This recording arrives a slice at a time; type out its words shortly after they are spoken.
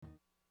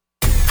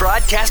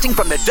Broadcasting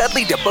from the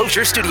Dudley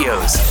DeBosier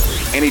Studios.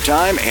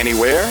 Anytime,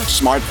 anywhere,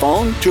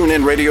 smartphone,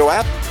 TuneIn radio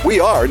app, we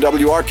are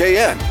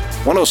WRKN.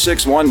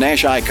 1061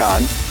 Nash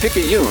Icon,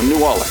 Picayune,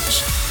 New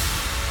Orleans.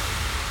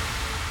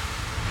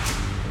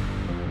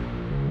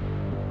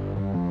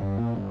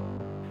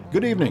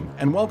 Good evening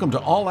and welcome to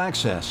All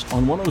Access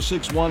on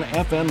 1061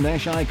 FM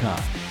Nash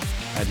Icon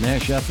at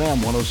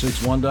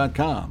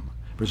NashFM1061.com.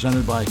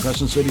 Presented by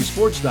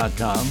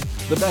CrescentCitySports.com,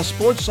 the best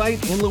sports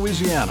site in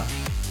Louisiana.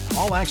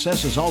 All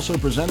Access is also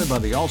presented by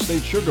the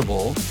All-State Sugar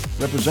Bowl,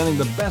 representing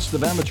the best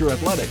of amateur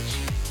athletics,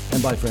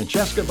 and by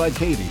Francesca by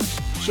Katie's,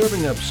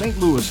 serving up St.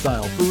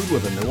 Louis-style food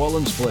with a New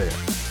Orleans flair.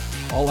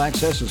 All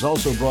Access is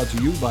also brought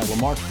to you by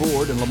Lamarck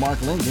Ford and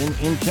Lamarck Lincoln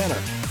in Kenner,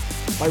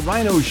 by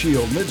Rhino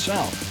Shield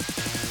Mid-South,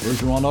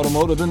 Bergeron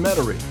Automotive in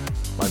Metairie,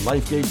 by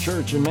Lifegate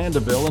Church in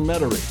Mandeville and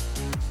Metairie,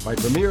 by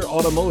Premier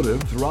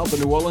Automotive throughout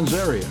the New Orleans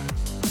area,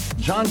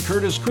 John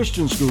Curtis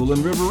Christian School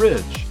in River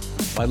Ridge,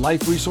 by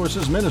Life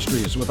Resources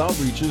Ministries with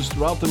outreaches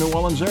throughout the New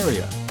Orleans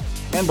area,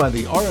 and by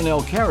the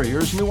R&L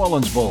Carriers New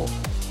Orleans Bowl.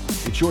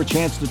 It's your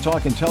chance to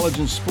talk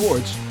intelligent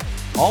sports,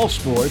 all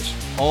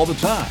the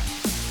time.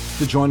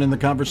 To join in the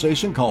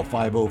conversation, call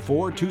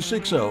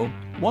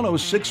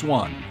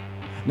 504-260-1061.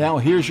 Now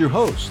here's your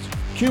host,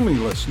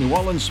 Cumulus New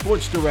Orleans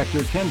Sports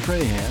Director Ken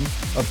Trahan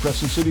of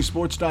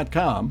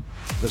CrescentCitySports.com,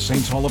 the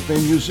Saints Hall of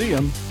Fame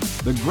Museum,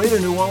 the Greater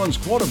New Orleans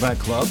Quarterback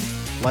Club,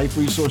 Life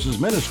Resources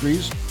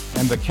Ministries,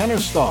 and the Kenner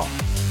Star.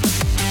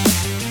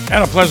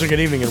 And a pleasant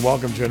good evening and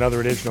welcome to another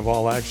edition of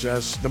All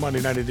Access, the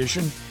Monday night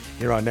edition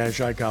here on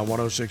Nash Icon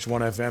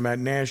 1061 FM at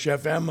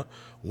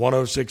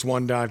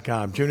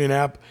NashFM1061.com. TuneIn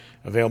app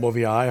available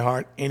via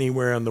iHeart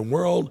anywhere in the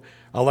world.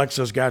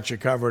 Alexa's got you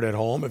covered at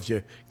home if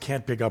you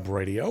can't pick up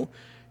radio. You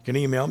can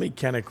email me,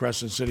 Ken at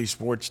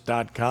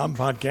CrescentCitySports.com.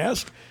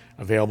 Podcast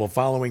available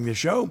following the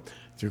show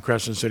through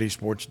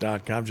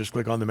CrescentCitySports.com. Just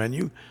click on the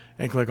menu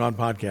and click on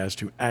podcast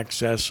to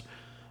access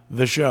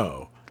the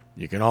show.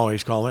 You can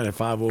always call in at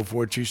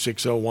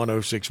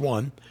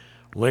 504-260-1061.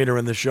 Later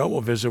in the show,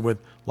 we'll visit with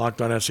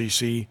Locked On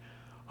SEC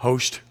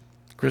host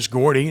Chris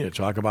Gordy to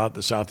talk about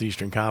the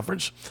Southeastern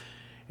Conference.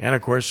 And,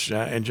 of course,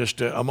 in just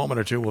a moment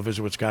or two, we'll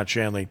visit with Scott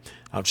Shanle,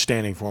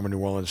 outstanding former New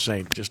Orleans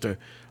Saint. Just a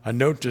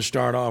note to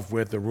start off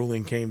with. The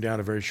ruling came down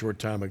a very short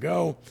time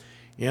ago.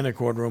 In a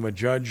courtroom, a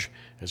judge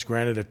has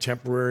granted a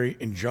temporary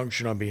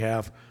injunction on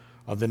behalf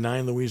of the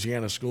 9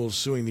 Louisiana schools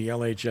suing the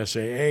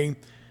LHSAA.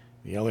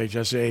 The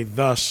LHSAA,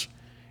 thus,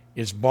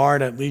 is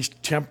barred at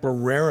least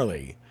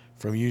temporarily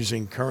from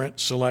using current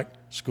select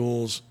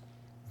schools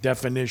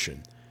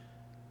definition.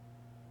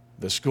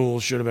 The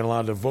schools should have been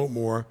allowed to vote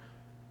more.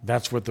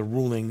 That's what the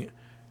ruling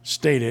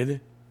stated,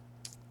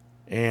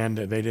 and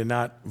they did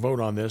not vote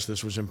on this.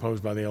 This was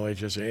imposed by the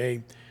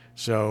LHSAA,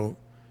 so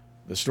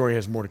the story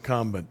has more to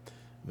come, but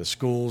the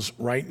schools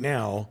right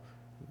now,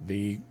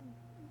 the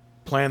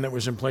plan that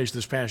was in place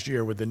this past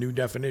year with the new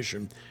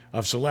definition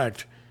of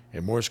select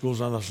and more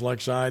schools on the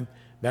select side,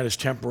 that is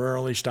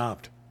temporarily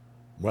stopped.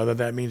 Whether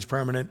that means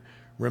permanent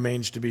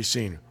remains to be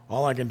seen.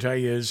 All I can tell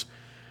you is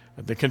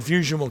the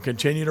confusion will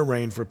continue to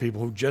reign for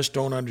people who just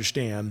don't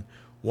understand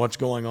what's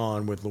going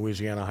on with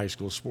Louisiana high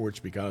school sports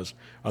because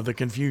of the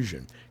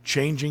confusion.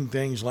 Changing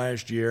things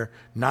last year,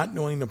 not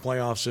knowing the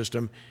playoff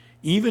system,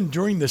 even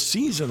during the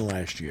season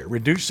last year,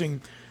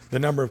 reducing the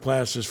number of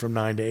classes from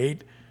 9 to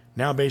 8.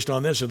 Now, based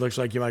on this, it looks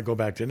like you might go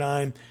back to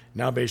 9.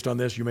 Now, based on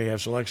this, you may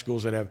have select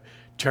schools that have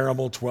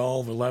terrible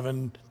 12,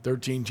 11,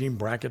 13-team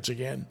brackets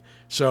again.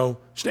 So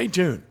stay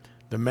tuned.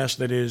 The mess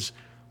that is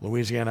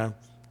Louisiana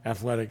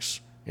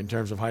athletics in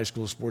terms of high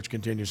school sports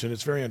continues, and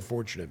it's very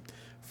unfortunate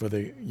for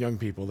the young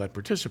people that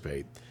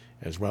participate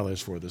as well as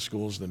for the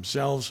schools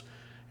themselves.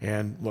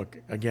 And look,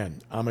 again,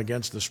 I'm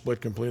against the split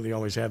completely,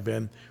 always have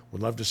been.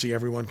 Would love to see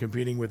everyone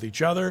competing with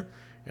each other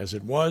as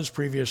it was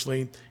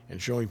previously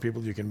and showing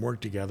people you can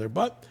work together.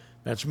 But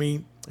that's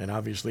me, and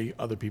obviously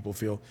other people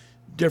feel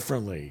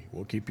differently.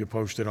 We'll keep you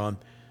posted on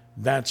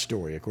that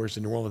story. Of course,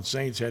 the New Orleans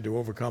Saints had to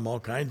overcome all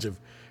kinds of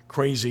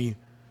crazy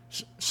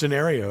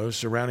scenarios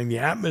surrounding the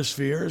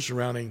atmosphere,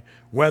 surrounding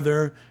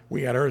weather.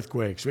 We got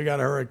earthquakes, we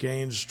got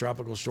hurricanes,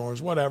 tropical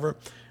storms, whatever.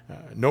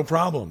 No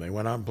problem. They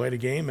went out and played a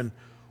game and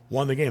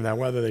won the game. Now,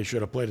 whether they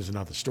should have played is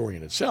not the story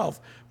in itself,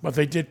 but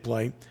they did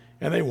play,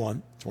 and they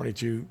won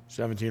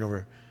 22-17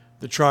 over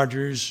the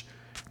Chargers,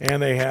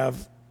 and they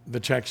have the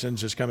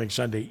Texans this coming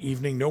Sunday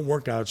evening. No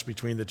workouts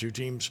between the two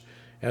teams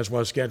as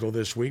was scheduled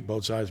this week.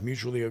 Both sides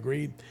mutually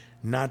agreed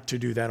not to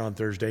do that on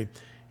Thursday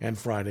and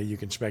Friday. You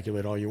can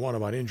speculate all you want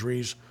about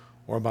injuries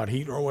or about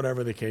heat or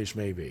whatever the case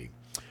may be.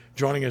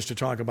 Joining us to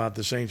talk about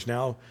the Saints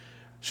now,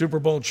 Super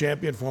Bowl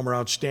champion, former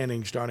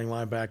outstanding starting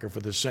linebacker for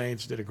the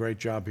Saints, did a great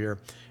job here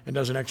and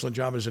does an excellent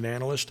job as an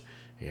analyst.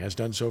 He has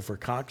done so for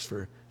Cox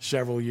for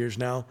several years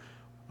now.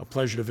 A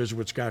pleasure to visit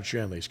with Scott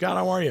Shanle. Scott,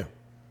 how are you?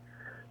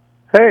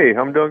 Hey,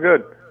 I'm doing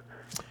good.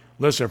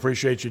 Listen, I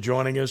appreciate you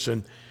joining us.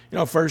 And,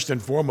 first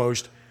and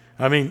foremost,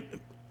 I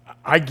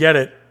get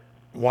it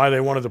why they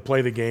wanted to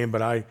play the game,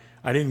 but I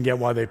didn't get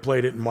why they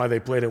played it and why they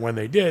played it when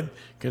they did,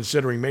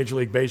 considering Major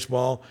League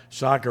Baseball,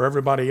 soccer,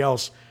 everybody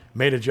else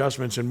made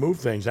adjustments and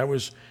moved things. That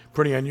was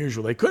pretty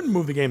unusual. They couldn't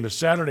move the game to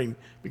Saturday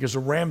because the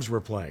Rams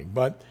were playing,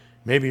 but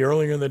maybe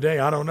earlier in the day,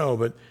 I don't know.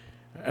 But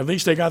at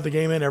least they got the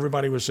game in.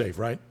 Everybody was safe,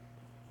 right?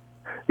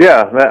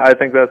 Yeah, I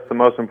think that's the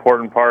most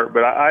important part.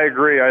 But I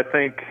agree. I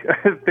think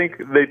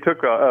they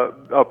took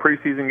a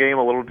preseason game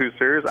a little too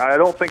serious. I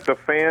don't think the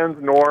fans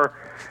nor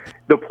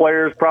the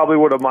players probably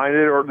would have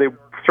minded, or they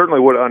certainly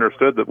would have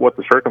understood what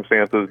the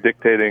circumstances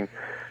dictating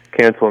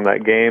canceling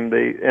that game.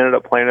 They ended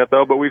up playing it,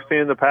 though. But we've seen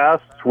in the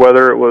past,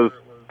 whether it was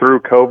through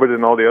COVID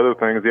and all the other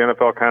things, the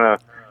NFL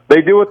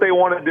they do what they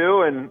want to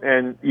do,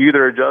 and you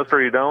either adjust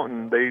or you don't.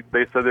 And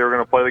they said they were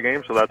going to play the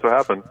game, so that's what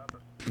happened.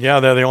 Yeah,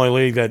 they're the only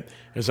league that,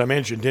 as I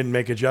mentioned, didn't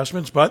make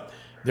adjustments, but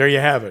there you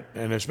have it,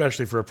 and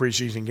especially for a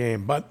preseason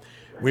game. But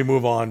we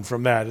move on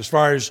from that. As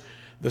far as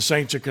the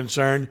Saints are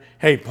concerned,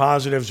 hey,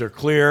 positives are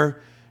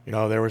clear.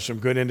 There were some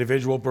good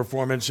individual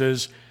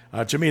performances.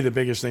 To me, the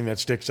biggest thing that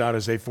sticks out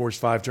is they forced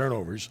 5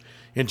 turnovers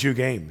in 2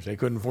 games. They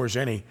couldn't force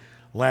any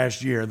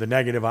last year. The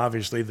negative,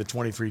 obviously, the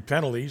 23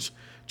 penalties,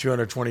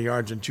 220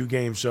 yards in 2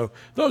 games. So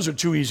those are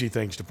 2 easy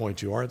things to point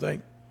to, aren't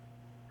they?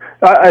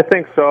 I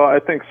think so. I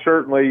think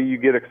certainly you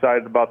get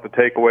excited about the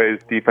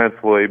takeaways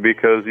defensively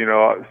because,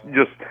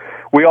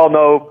 we all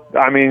know,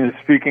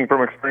 speaking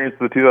from experience,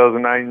 the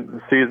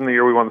 2009 season, the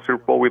year we won the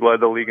Super Bowl, we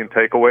led the league in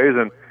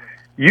takeaways. And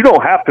you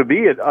don't have to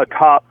be a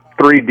top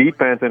 3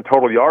 defense in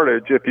total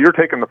yardage. If you're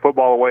taking the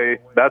football away,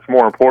 that's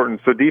more important.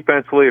 So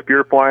defensively, if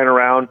you're flying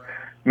around,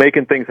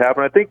 making things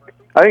happen, I think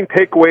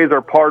takeaways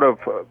are part of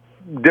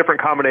different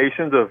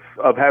combinations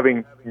of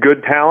having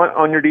good talent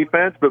on your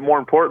defense, but more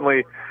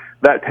importantly,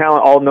 that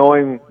talent all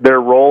knowing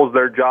their roles,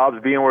 their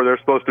jobs, being where they're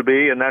supposed to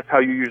be, and that's how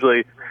you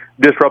usually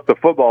disrupt the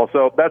football.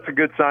 So that's a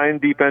good sign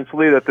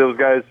defensively that those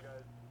guys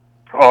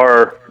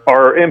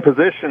are in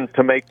position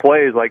to make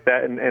plays like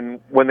that, and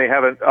when they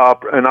have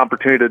an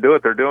opportunity to do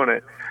it, they're doing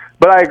it.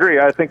 But I agree.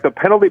 I think the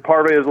penalty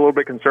part of it is a little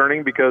bit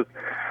concerning because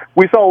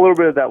we saw a little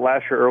bit of that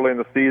last year early in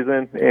the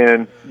season,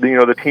 and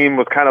the team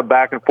was kind of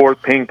back and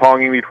forth,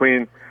 ping-ponging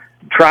between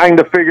trying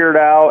to figure it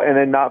out and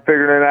then not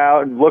figuring it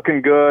out and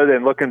looking good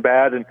and looking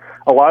bad. And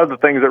a lot of the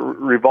things that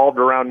revolved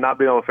around not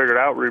being able to figure it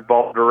out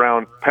revolved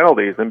around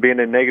penalties and being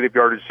in negative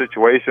yardage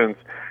situations.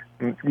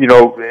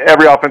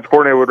 Every offense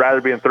coordinator would rather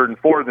be in 3rd and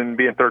 4 than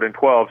be in 3rd and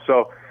 12.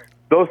 So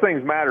those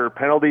things matter.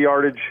 Penalty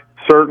yardage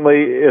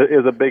certainly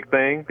is a big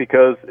thing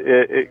because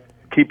it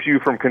keeps you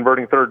from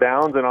converting 3rd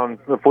downs. And on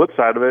the flip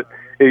side of it,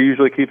 it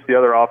usually keeps the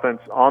other offense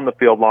on the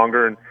field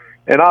longer.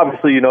 And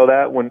obviously,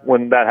 that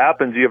when that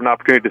happens, you have an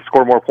opportunity to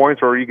score more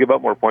points or you give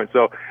up more points.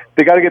 So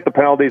they got to get the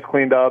penalties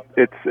cleaned up.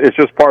 It's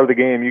just part of the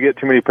game. You get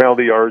too many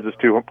penalty yards, it's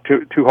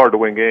too hard to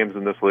win games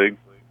in this league.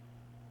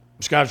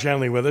 Scott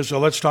Shanle with us. So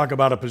let's talk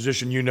about a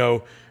position you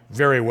know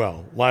very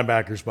well,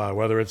 linebacker spot,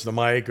 whether it's the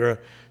Mike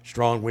or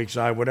strong weak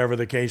side, whatever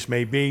the case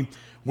may be.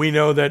 We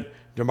know that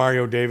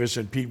Demario Davis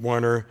and Pete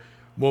Werner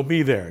will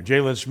be there.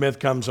 Jalen Smith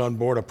comes on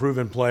board, a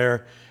proven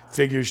player,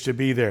 figures to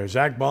be there.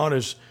 Zach Bond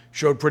has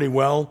showed pretty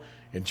well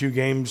in 2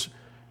 games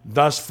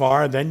thus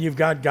far. Then you've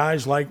got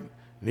guys like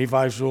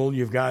Nephi Sewell,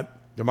 you've got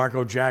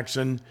DeMarco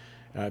Jackson,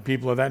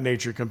 people of that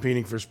nature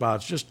competing for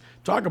spots. Just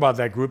talk about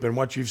that group and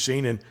what you've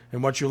seen and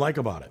what you like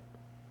about it.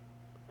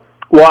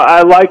 Well,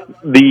 I like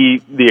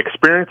the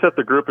experience at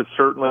the group is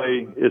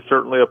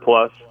certainly a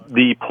plus.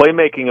 The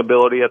playmaking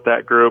ability at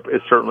that group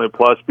is certainly a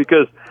plus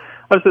because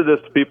I've said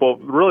this to people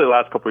really the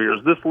last couple of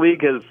years. This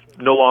league has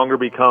no longer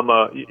become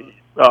a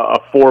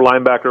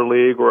 4-linebacker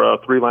league or a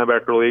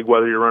 3-linebacker league,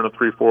 whether you're running a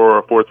 3-4 or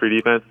a 4-3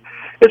 defense.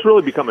 It's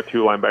really become a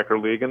 2-linebacker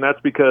league, and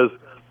that's because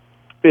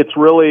it's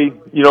really,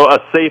 a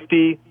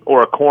safety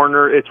or a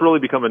corner. It's really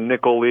become a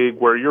nickel league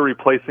where you're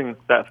replacing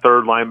that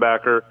 3rd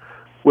linebacker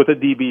with a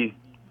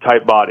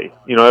DB-type body.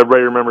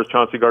 Everybody remembers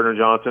Chauncey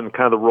Gardner-Johnson,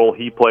 kind of the role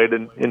he played,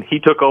 and he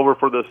took over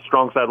for the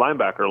strong side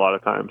linebacker a lot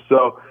of times.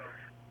 So,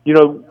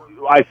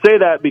 I say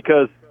that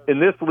because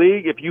in this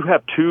league, if you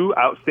have 2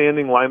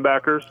 outstanding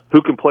linebackers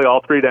who can play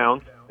all 3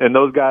 downs, and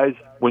those guys,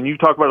 when you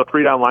talk about a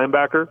 3-down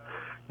linebacker,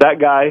 that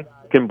guy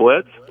can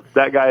blitz,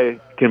 that guy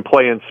can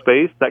play in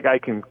space, that guy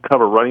can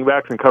cover running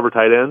backs and cover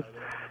tight ends.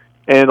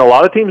 And a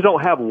lot of teams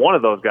don't have one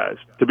of those guys,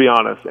 to be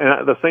honest.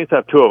 And the Saints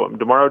have 2 of them.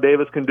 Demario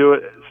Davis can do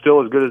it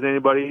still as good as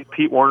anybody.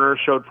 Pete Werner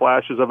showed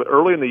flashes of it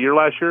early in the year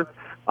last year.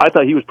 I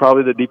thought he was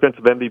probably the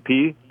defensive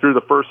MVP through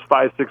the first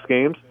 5-6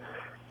 games.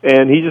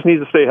 And he just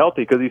needs to stay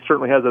healthy because he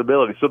certainly has the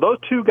ability. So those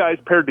 2 guys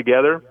paired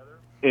together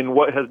in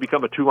what has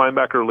become a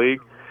 2-linebacker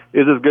league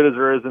is as good as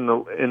there is in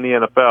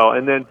the NFL.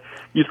 And then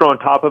you throw on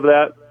top of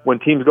that, when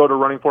teams go to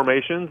running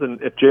formations,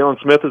 and if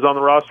Jalen Smith is on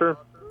the roster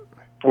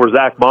or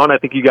Zach Bond, I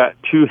think you got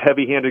 2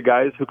 heavy-handed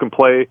guys who can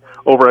play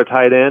over a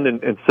tight end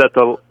and set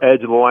the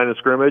edge of the line of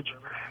scrimmage.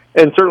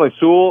 And certainly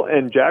Sewell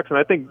and Jackson,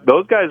 I think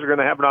those guys are going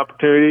to have an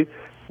opportunity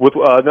with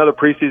another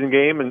preseason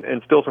game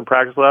and still some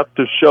practice left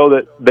to show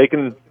that they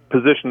can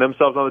position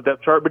themselves on the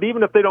depth chart. But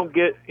even if they don't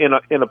get in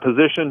a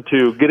position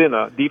to get in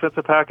a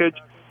defensive package,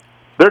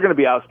 they're going to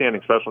be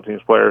outstanding special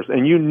teams players,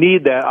 and you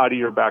need that out of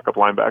your backup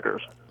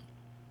linebackers.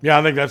 Yeah,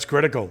 I think that's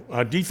critical.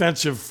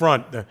 Defensive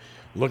front,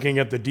 looking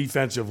at the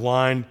defensive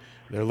line,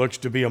 There looks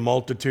to be a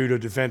multitude of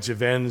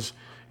defensive ends.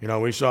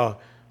 We saw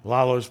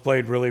Lalo's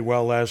played really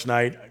well last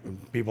night.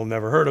 People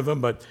never heard of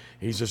him, but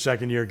he's a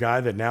second-year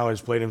guy that now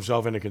has played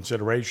himself into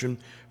consideration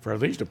for at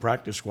least a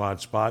practice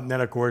squad spot. And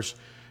then, of course,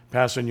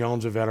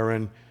 Passagnon's a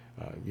veteran.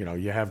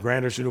 You have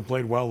Granderson, who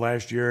played well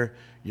last year.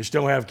 You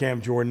still have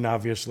Cam Jordan,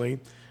 obviously.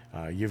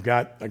 You've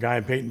got a guy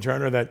in Peyton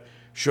Turner that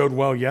showed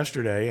well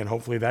yesterday, and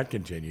hopefully that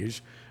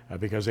continues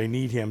because they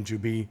need him to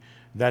be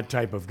that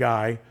type of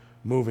guy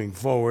moving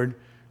forward.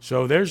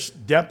 So there's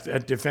depth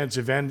at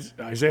defensive end.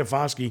 Isaiah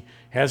Foskey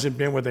hasn't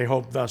been what they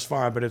hoped thus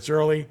far, but it's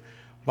early.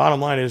 Bottom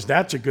line is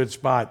that's a good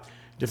spot.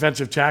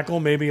 Defensive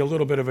tackle, maybe a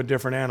little bit of a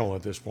different animal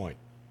at this point.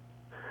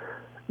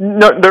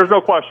 No, there's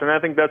no question. I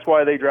think that's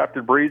why they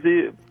drafted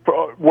Breezy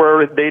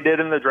where they did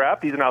in the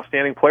draft. He's an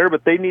outstanding player,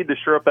 but they need to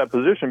shore up that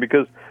position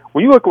because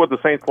when you look at what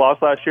the Saints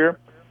lost last year,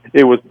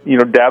 it was,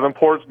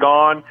 Davenport's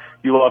gone.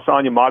 You lost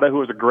Onyemata, who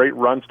was a great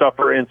run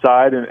stuffer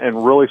inside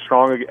and really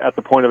strong at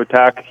the point of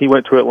attack. He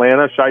went to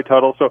Atlanta, Shai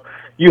Tuttle. So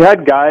you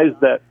had guys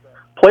that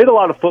played a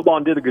lot of football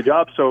and did a good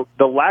job. So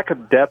the lack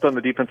of depth on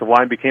the defensive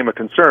line became a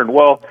concern.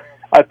 Well,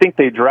 I think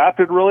they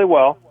drafted really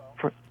well.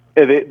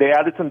 They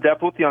added some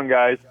depth with young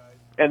guys.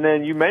 And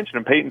then you mentioned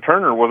him, Peyton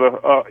Turner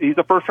he's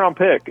a first-round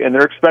pick, and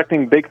they're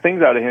expecting big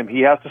things out of him.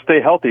 He has to stay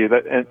healthy.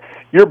 And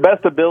your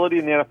best ability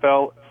in the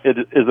NFL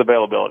is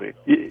availability.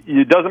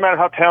 It doesn't matter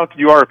how talented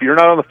you are if you're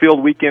not on the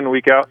field week in and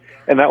week out.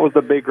 And that was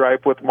the big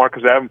gripe with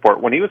Marcus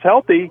Davenport. When he was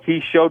healthy,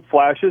 he showed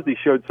flashes, he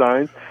showed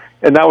signs,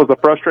 and that was the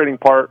frustrating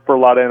part for a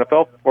lot of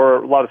NFL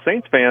or a lot of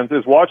Saints fans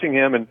is watching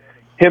him and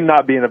him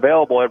not being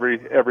available every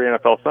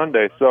NFL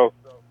Sunday. So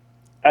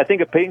I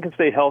think if Peyton can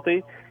stay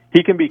healthy,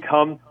 he can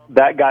become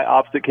that guy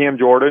opposite Cam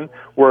Jordan,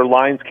 where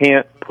lines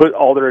can't put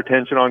all their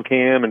attention on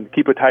Cam and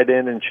keep a tight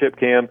end and chip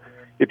Cam.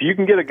 If you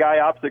can get a guy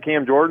opposite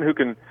Cam Jordan who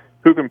can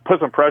put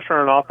some pressure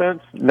on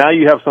offense, now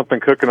you have something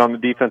cooking on the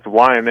defensive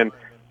line.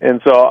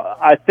 And so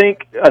I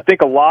think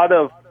a lot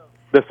of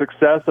the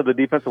success of the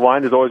defensive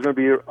line is always going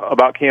to be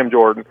about Cam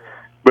Jordan,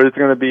 but it's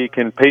going to be,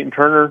 can Peyton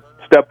Turner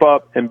step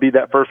up and be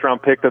that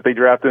first-round pick that they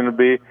drafted him to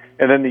be?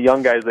 And then the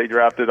young guys they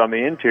drafted on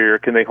the interior,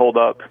 can they hold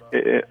up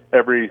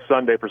every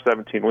Sunday for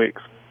 17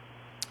 weeks?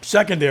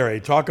 Secondary,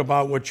 talk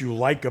about what you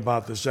like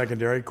about the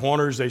secondary.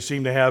 Corners, they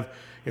seem to have,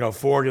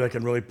 four that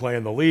can really play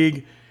in the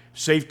league.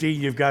 Safety,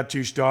 you've got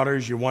two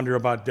starters. You wonder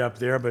about depth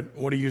there, but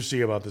what do you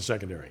see about the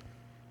secondary?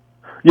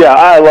 Yeah,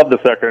 I love the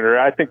secondary.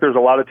 I think there's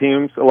a lot of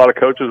teams, a lot of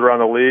coaches around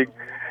the league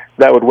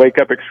that would wake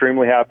up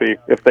extremely happy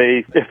if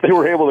they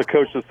were able to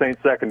coach the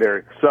Saints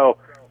secondary. So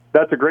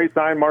that's a great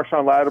sign.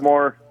 Marshawn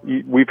Lattimore,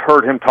 we've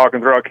heard him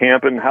talking throughout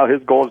camp and how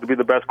his goal is to be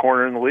the best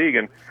corner in the league.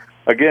 And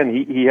again,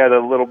 he had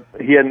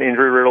an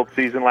injury-riddled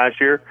season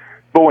last year.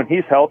 But when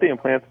he's healthy and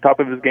playing at the top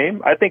of his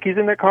game, I think he's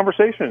in that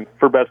conversation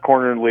for best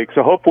corner in the league.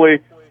 So hopefully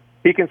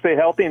he can stay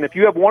healthy. And if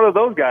you have one of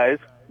those guys,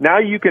 now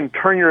you can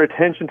turn your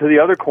attention to the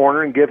other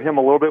corner and give him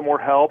a little bit more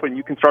help, and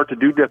you can start to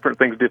do different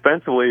things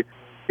defensively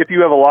if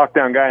you have a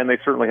lockdown guy, and they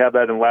certainly have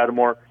that in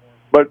Lattimore.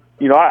 But,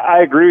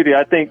 I agree with you.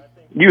 I think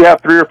you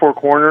have 3 or 4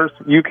 corners.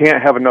 You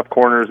can't have enough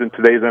corners in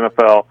today's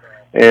NFL.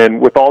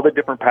 And with all the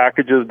different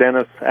packages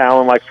Dennis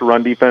Allen likes to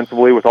run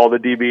defensively with all the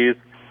DBs,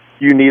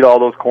 you need all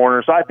those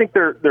corners. So I think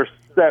they're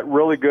set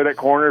really good at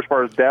corner as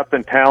far as depth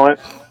and talent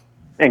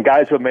and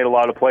guys who have made a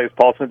lot of plays.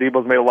 Paulson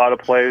Adebo's made a lot of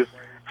plays,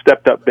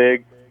 stepped up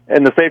big.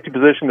 In the safety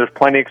position, there's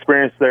plenty of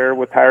experience there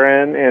with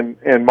Tyrann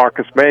and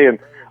Marcus May. And,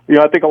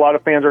 I think a lot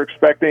of fans are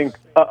expecting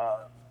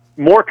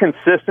more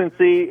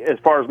consistency as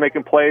far as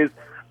making plays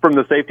from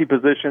the safety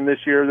position this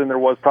year than there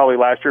was probably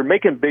last year.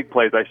 Making big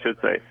plays, I should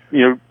say.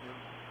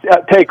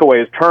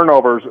 Takeaways,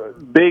 turnovers,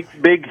 big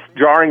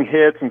jarring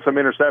hits, and some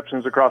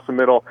interceptions across the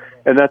middle.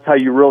 And that's how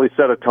you really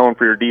set a tone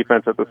for your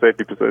defense at the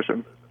safety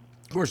position.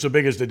 Of course, the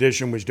biggest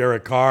addition was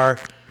Derek Carr.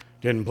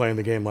 Didn't play in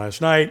the game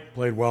last night.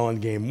 Played well in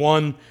game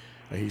 1.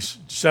 He's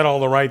said all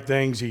the right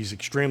things. He's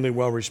extremely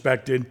well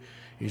respected.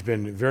 He's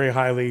been very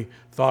highly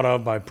thought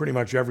of by pretty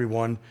much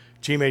everyone.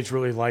 Teammates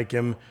really like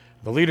him.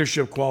 The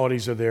leadership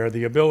qualities are there.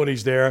 The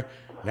ability's there.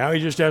 Now he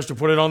just has to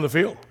put it on the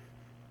field.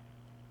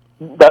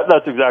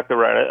 That's exactly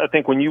right. I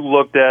think when you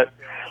looked at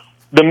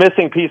the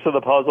missing piece of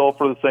the puzzle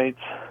for the Saints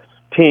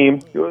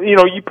team,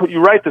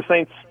 you write the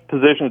Saints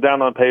positions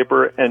down on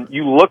paper, and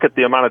you look at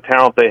the amount of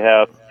talent they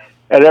have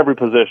at every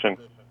position.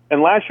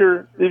 And last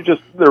year,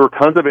 there were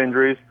tons of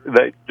injuries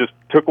that just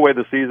took away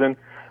the season.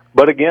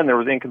 But again, there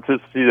was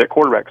inconsistency at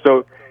quarterback.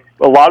 So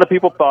a lot of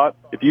people thought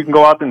if you can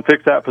go out and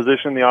fix that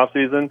position in the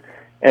offseason,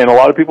 and a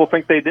lot of people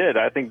think they did.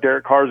 I think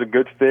Derek Carr is a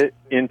good fit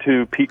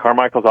into Pete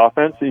Carmichael's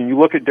offense. And you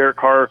look at Derek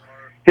Carr,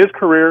 his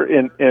career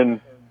in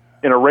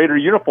a Raider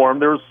uniform,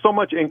 there was so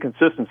much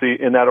inconsistency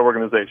in that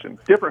organization.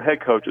 Different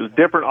head coaches,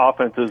 different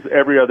offenses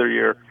every other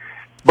year.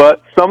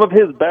 But some of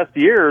his best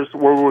years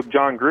were with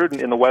John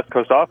Gruden in the West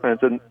Coast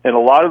offense, and a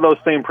lot of those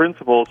same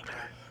principles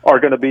are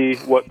going to be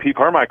what Pete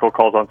Carmichael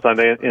calls on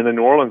Sunday in the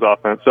New Orleans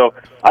offense. So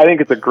I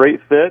think it's a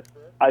great fit.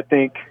 I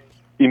think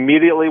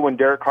immediately when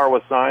Derek Carr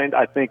was signed,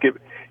 I think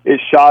it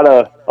shot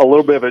a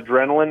little bit of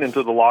adrenaline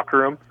into the locker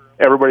room.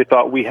 Everybody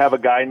thought, we have a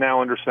guy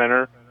now under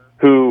center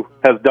who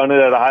has done it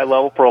at a high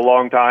level for a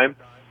long time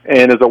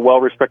and is a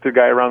well-respected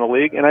guy around the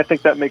league. And I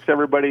think that makes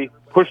everybody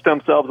push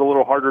themselves a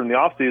little harder in the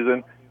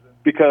offseason,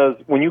 because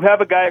when you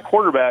have a guy at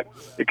quarterback,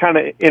 it kind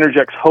of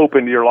interjects hope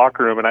into your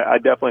locker room, and I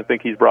definitely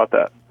think he's brought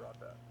that.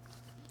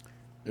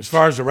 As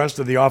far as the rest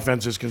of the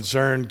offense is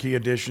concerned, key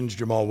additions,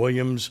 Jamal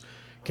Williams,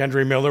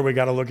 Kendry Miller, we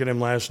got a look at him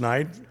last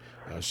night.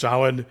 A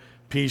solid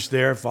piece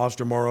there.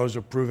 Foster Moreau's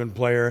a proven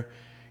player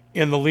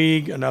in the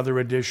league, another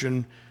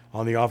addition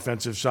on the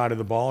offensive side of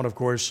the ball. And, of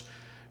course,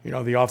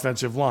 the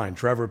offensive line.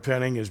 Trevor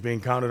Penning is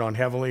being counted on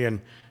heavily, and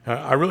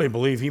I really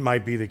believe he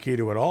might be the key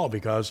to it all,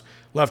 because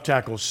left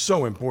tackle is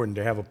so important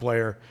to have a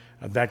player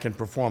that can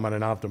perform at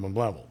an optimum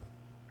level.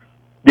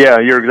 Yeah,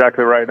 you're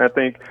exactly right. And I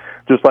think,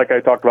 just like I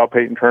talked about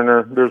Peyton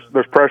Turner,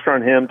 there's pressure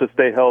on him to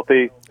stay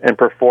healthy and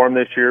perform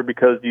this year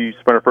because you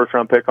spent a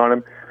first-round pick on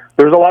him.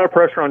 There's a lot of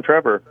pressure on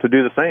Trevor to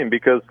do the same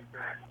because,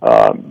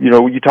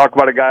 you talk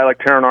about a guy like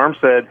Terron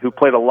Armstead who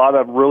played a lot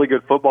of really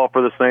good football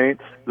for the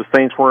Saints. The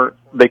Saints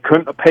they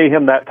couldn't pay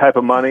him that type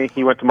of money.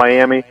 He went to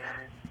Miami.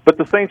 But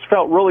the Saints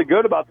felt really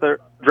good about their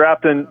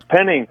drafting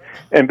Penning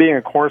and being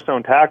a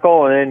cornerstone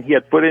tackle, and then he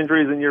had foot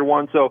injuries in year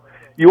one. So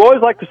you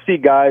always like to see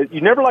guys,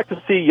 you never like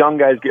to see young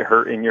guys get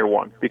hurt in year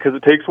one because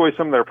it takes away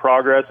some of their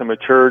progress and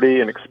maturity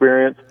and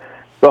experience.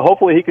 But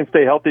hopefully he can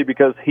stay healthy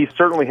because he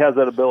certainly has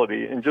that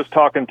ability. And just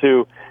talking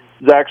to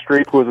Zach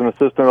Streep, who was an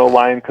assistant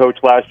O-line coach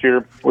last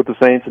year with the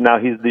Saints, and now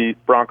he's the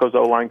Broncos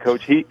O-line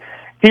coach, he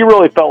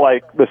really felt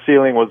like the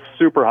ceiling was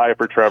super high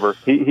for Trevor.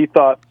 He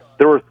thought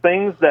there were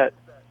things that,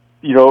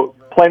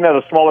 playing at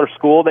a smaller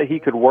school that he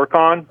could work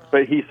on,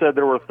 but he said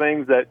there were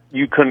things that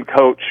you couldn't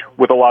coach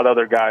with a lot of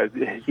other guys.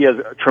 He has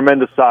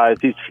tremendous size.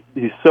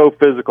 He's so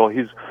physical.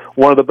 He's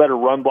one of the better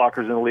run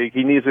blockers in the league.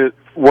 He needs to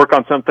work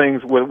on some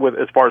things with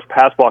as far as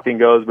pass blocking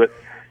goes, but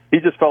he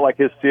just felt like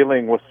his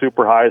ceiling was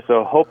super high.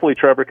 So hopefully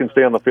Trevor can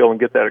stay on the field and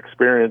get that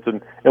experience,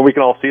 and we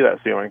can all see that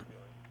ceiling.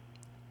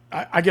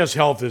 I guess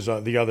health is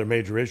the other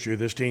major issue.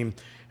 This team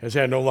has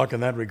had no luck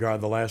in that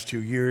regard the last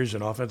 2 years,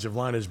 and offensive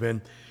line has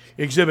been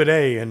Exhibit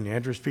A, and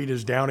Andrus Peat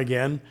is down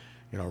again.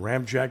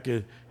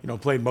 Ramczyk,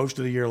 played most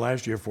of the year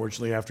last year,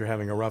 fortunately, after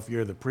having a rough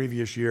year the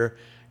previous year.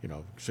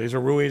 Cesar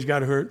Ruiz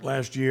got hurt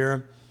last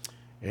year,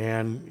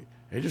 and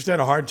they just had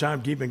a hard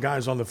time keeping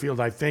guys on the field.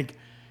 I think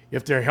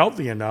if they're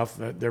healthy enough,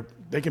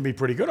 they can be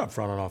pretty good up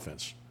front on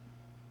offense.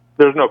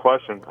 There's no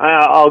question.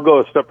 I'll go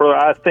a step further.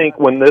 I think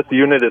when this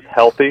unit is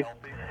healthy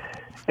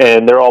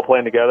and they're all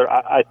playing together,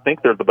 I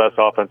think they're the best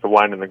offensive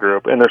line in the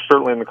group, and they're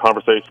certainly in the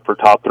conversation for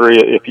top three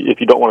if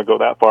you don't want to go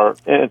that far.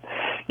 And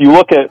you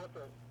look at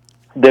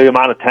the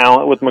amount of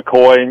talent with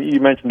McCoy, and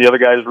you mentioned the other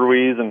guys,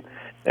 Ruiz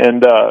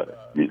and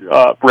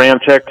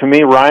Ramczyk. To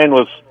me, Ryan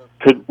was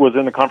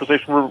in the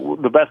conversation for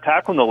the best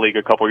tackle in the league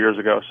a couple years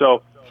ago.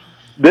 So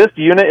this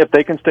unit, if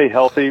they can stay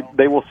healthy,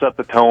 they will set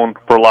the tone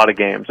for a lot of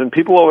games. And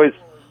people always,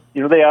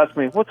 they ask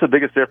me, what's the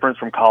biggest difference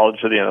from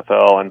college to the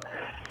NFL? And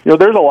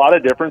there's a lot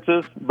of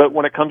differences, but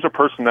when it comes to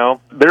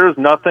personnel, there is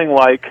nothing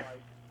like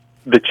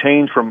the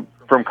change from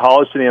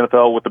college to the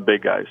NFL with the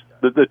big guys.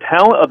 The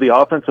talent of the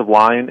offensive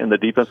line and the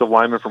defensive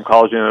linemen from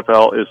college to the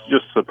NFL is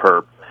just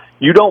superb.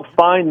 You don't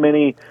find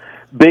many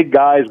big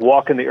guys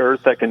walking the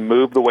earth that can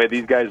move the way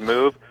these guys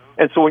move.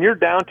 And so when you're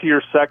down to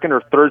your second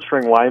or third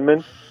string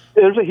linemen,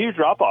 there's a huge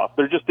drop-off.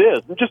 There just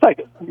is. Just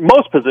like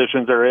most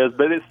positions there is,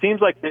 but it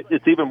seems like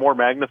it's even more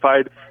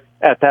magnified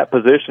at that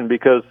position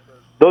because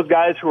those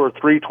guys who are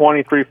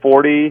 320,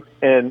 340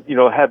 and,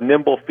 have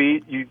nimble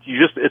feet,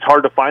 it's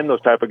hard to find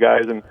those type of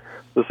guys. And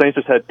the Saints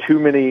just had too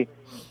many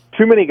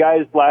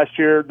guys last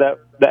year that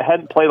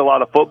hadn't played a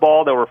lot of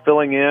football, that were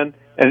filling in,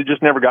 and it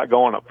just never got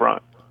going up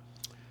front.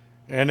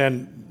 And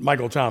then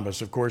Michael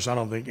Thomas, of course, I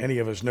don't think any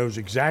of us knows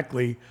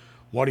exactly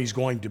what he's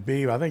going to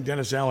be. I think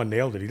Dennis Allen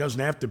nailed it. He doesn't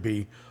have to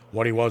be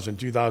what he was in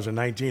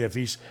 2019. If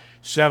he's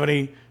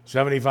 70,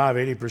 75,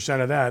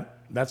 80% of that,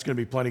 that's going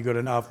to be plenty good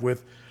enough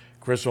with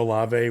Chris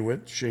Olave,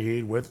 with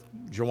Shaheed, with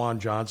Juwan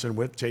Johnson,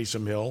 with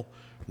Taysom Hill,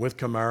 with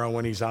Kamara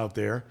when he's out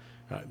there.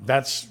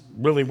 That's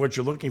really what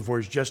you're looking for,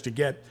 is just to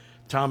get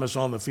Thomas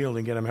on the field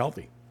and get him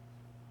healthy.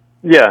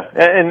 Yeah,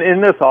 and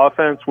in this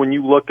offense, when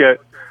you look at,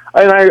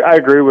 and I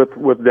agree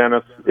with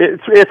Dennis,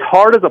 it's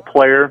hard as a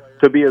player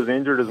to be as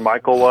injured as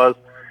Michael was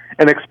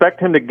and expect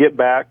him to get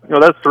back.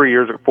 That's 4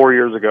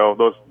 years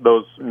ago,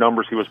 those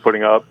numbers he was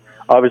putting up.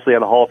 Obviously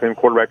had a Hall of Fame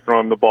quarterback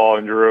throwing the ball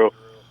in Drew.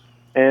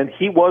 And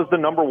he was the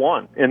number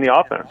one in the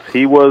offense.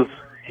 He was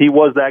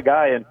that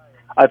guy. And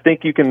I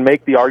think you can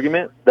make the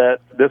argument that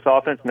this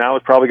offense now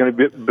is probably going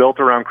to be built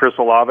around Chris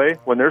Olave.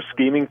 When they're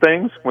scheming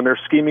things, when they're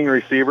scheming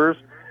receivers,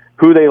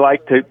 who they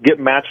like to get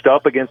matched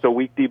up against a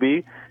weak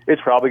DB,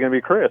 it's probably going to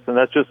be Chris. And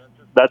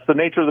that's the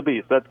nature of the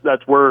beast.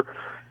 That's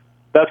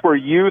where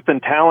youth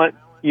and talent,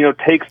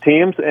 takes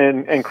teams,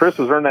 and Chris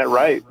has earned that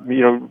right,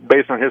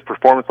 based on his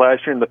performance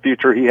last year and the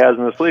future he has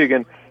in this league.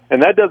 And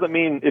that doesn't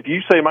mean, if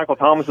you say Michael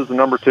Thomas is the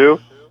number two,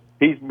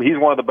 he's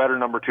one of the better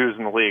number twos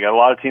in the league. A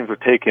lot of teams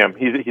would take him.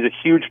 He's a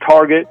huge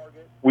target.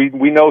 We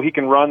know he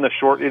can run the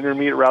short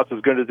intermediate routes as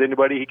good as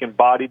anybody. He can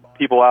body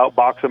people out,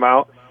 box them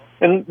out.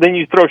 And then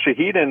you throw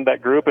Shaheed in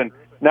that group, and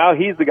now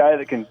he's the guy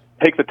that can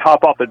take the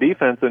top off the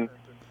defense. And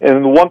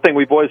the one thing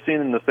we've always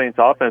seen in the Saints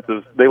offense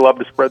is they love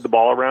to spread the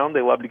ball around.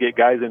 They love to get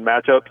guys in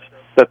matchups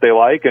that they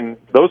like. And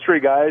those three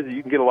guys,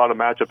 you can get a lot of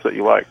matchups that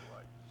you like.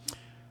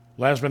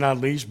 Last but not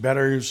least,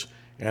 bettors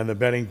and the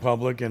betting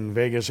public, and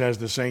Vegas has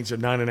the Saints at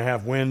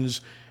 9.5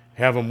 wins,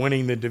 have them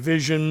winning the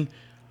division.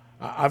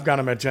 I've got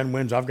them at 10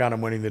 wins. I've got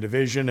them winning the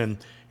division, and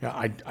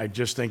I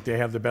just think they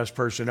have the best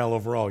personnel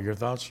overall. Your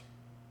thoughts?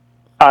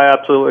 I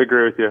absolutely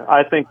agree with you.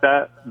 I think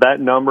that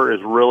number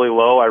is really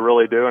low. I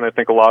really do, and I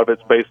think a lot of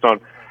it's based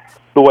on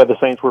the way the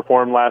Saints were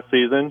formed last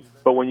season.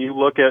 But when you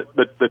look at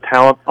the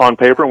talent on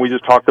paper, and we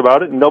just talked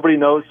about it, nobody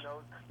knows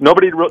how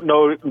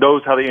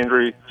the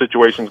injury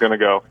situation is going to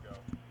go.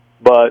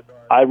 But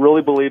I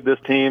really believe this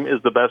team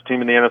is the best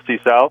team in the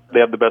NFC South. They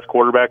have the best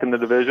quarterback in the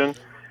division.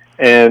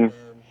 And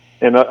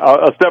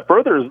a step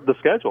further is the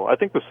schedule. I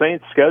think the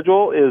Saints'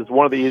 schedule is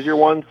one of the easier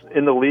ones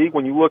in the league.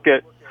 When you look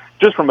at,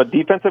 just from a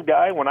defensive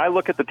guy, when I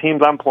look at the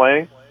teams I'm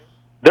playing,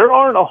 there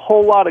aren't a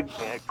whole lot of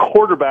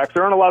quarterbacks.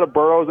 There aren't a lot of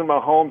Burrows and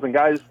Mahomes and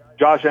guys,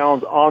 Josh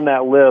Allen's on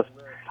that list.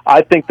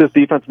 I think this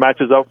defense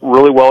matches up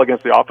really well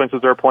against the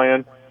offenses they're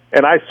playing.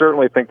 And I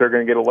certainly think they're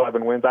going to get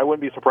 11 wins. I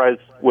wouldn't be surprised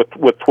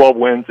with 12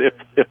 wins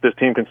if this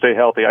team can stay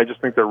healthy. I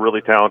just think they're really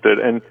talented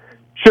and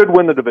should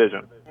win the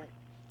division.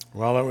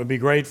 Well, that would be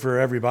great for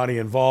everybody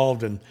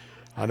involved, and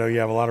I know you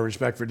have a lot of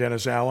respect for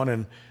Dennis Allen.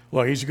 And,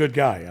 look, he's a good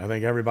guy. I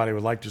think everybody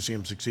would like to see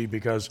him succeed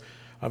because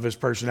of his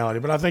personality.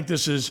 But I think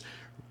this is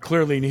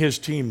clearly his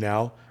team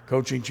now.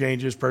 Coaching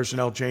changes,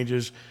 personnel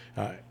changes,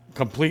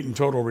 complete and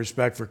total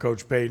respect for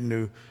Coach Payton,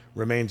 who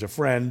remains a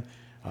friend.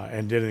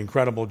 And did an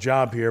incredible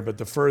job here. But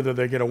the further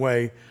they get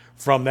away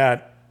from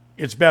that,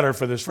 it's better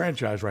for this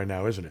franchise right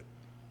now, isn't it?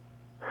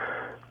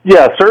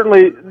 Yeah,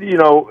 certainly. You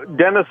know,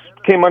 Dennis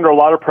came under a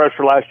lot of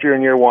pressure last year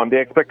in year one. The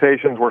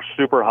expectations were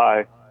super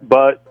high.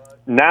 But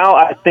now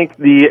I think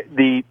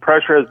the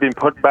pressure has been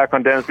put back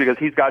on Dennis because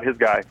he's got his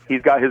guy.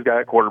 He's got his guy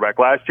at quarterback.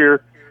 Last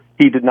year,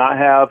 he did not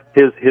have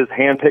his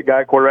hand-picked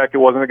guy at quarterback. It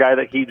wasn't a guy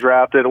that he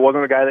drafted. It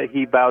wasn't a guy that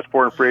he vouched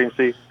for in free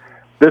agency.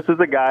 This is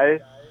a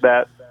guy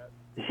that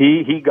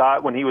he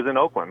got when he was in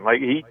Oakland. Like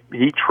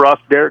he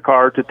trusts Derek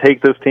Carr to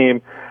take this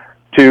team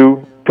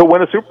to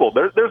win a Super Bowl.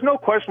 There's no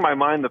question in my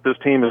mind that this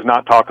team is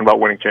not talking about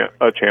winning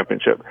a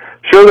championship.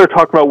 Sure, they're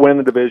talking about winning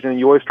the division.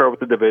 You always start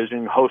with the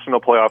division, hosting a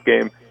playoff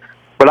game.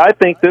 But I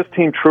think this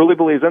team truly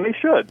believes, and they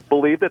should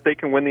believe, that they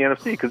can win the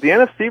NFC, because the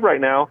NFC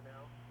right now,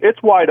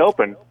 it's wide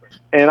open.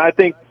 And I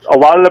think a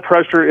lot of the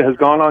pressure has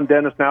gone on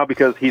Dennis now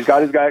because he's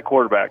got his guy at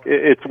quarterback.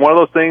 It's one of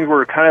those things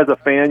where kind of as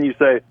a fan you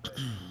say,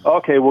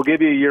 okay, we'll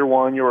give you a year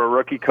one. You were a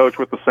rookie coach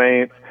with the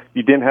Saints.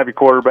 You didn't have your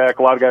quarterback.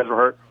 A lot of guys were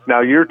hurt.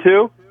 Now year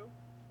two,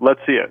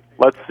 let's see it.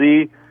 Let's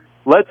see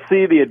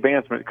the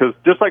advancement. Because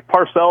just like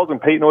Parcells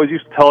and Peyton always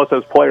used to tell us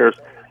as players,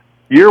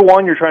 year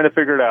one, you're trying to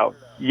figure it out.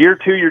 Year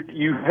two,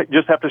 you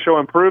just have to show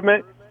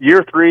improvement.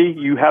 Year three,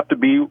 you have to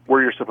be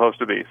where you're supposed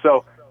to be.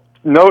 So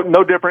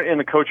no different in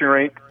the coaching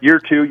rank. Year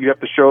two, you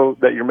have to show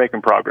that you're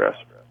making progress.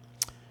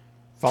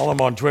 Follow him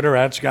on Twitter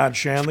at Scott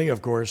Shanle,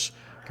 of course.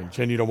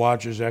 Continue to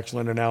watch his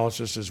excellent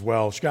analysis as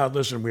well. Scott,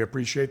 listen, we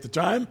appreciate the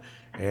time,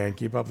 and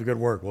keep up the good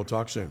work. We'll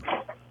talk soon.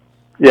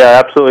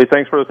 Yeah, absolutely.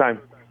 Thanks for the time.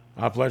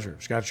 Our pleasure.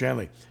 Scott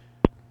Shanle,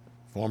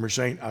 former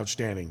Saint,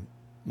 outstanding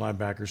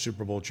linebacker,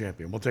 Super Bowl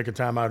champion. We'll take a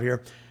time out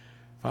here.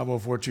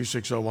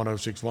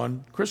 504-260-1061.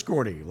 Chris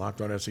Gordy,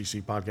 Locked On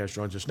SEC podcast,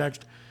 joins us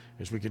next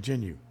as we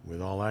continue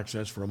with All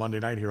Access for a Monday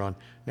night here on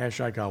Nash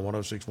Icon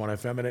 106.1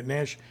 FM and at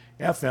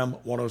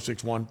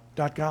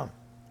NashFM1061.com.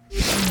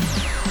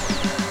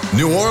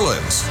 New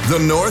Orleans, the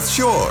North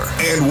Shore,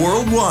 and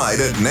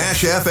worldwide at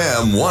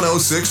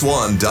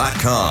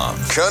NashFM1061.com.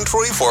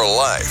 Country for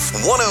Life,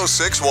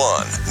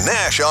 1061,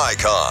 Nash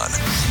Icon.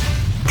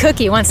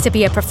 Cookie wants to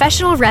be a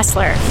professional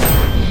wrestler.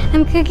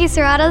 I'm Cookie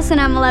Serratos,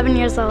 and I'm 11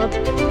 years old.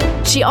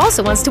 She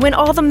also wants to win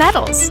all the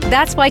medals.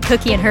 That's why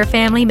Cookie and her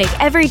family make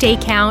every day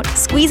count,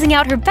 squeezing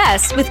out her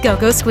best with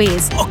Go-Go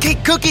Squeeze. Okay,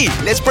 Cookie,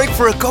 let's break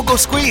for a Go-Go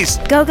Squeeze.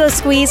 Go-Go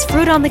Squeeze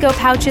fruit-on-the-go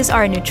pouches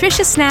are a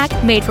nutritious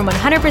snack made from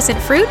 100%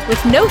 fruit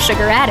with no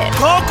sugar added.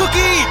 Go,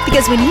 Cookie!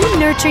 Because when you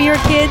nurture your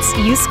kids,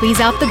 you squeeze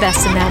out the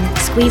best in them.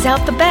 Squeeze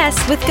out the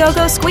best with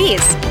Go-Go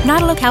Squeeze.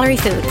 Not a low-calorie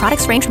food.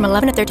 Products range from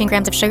 11 to 13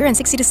 grams of sugar and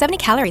 60 to 70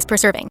 calories per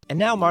serving. And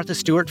now Martha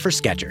Stewart for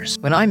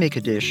Skechers. When I make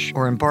a dish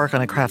or embark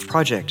on a craft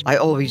project, I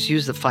always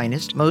use the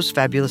finest, most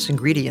fabulous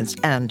ingredients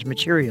and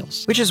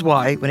materials. Which is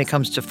why, when it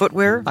comes to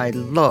footwear, I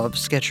love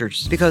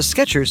Skechers. Because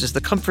Skechers is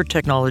the comfort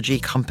technology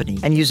company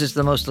and uses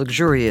the most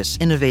luxurious,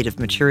 innovative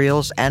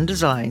materials and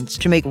designs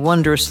to make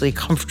wondrously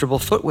comfortable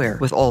footwear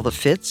with all the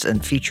fits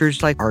and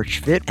features like Arch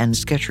Fit and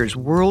Skechers'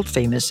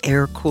 world-famous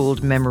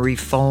air-cooled memory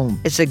foam.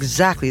 It's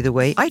exactly the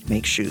way I'd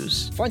make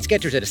shoes. Find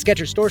Skechers at a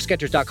Skechers store,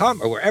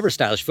 Skechers.com, or wherever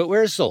stylish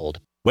footwear is sold.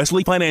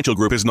 Wesley Financial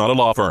Group is not a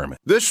law firm.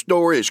 This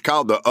story is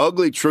called The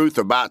Ugly Truth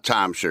About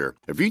Timeshare.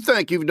 If you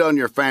think you've done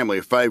your family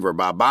a favor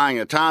by buying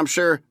a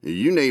timeshare,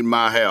 you need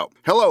my help.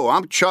 Hello,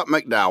 I'm Chuck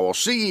McDowell,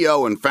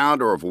 CEO and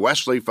founder of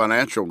Wesley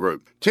Financial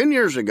Group. 10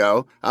 years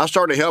ago, I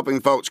started helping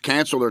folks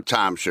cancel their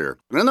timeshare.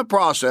 And in the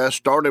process,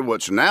 started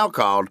what's now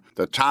called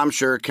the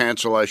timeshare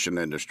cancellation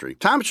industry.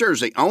 Timeshare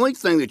is the only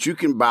thing that you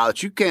can buy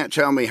that you can't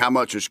tell me how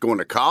much it's going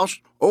to cost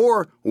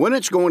or when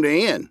it's going to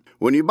end.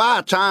 When you buy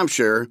a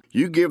timeshare,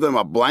 you give them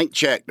a blank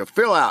check to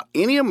fill out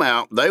any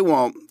amount they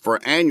want for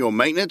annual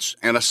maintenance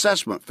and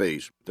assessment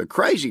fees. The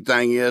crazy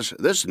thing is,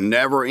 this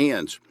never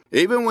ends.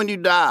 Even when you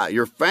die,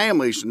 your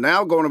family's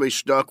now going to be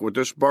stuck with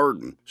this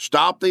burden.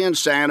 Stop the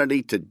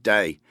insanity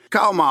today.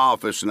 Call my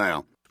office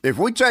now. If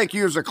we take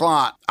you as a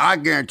client, I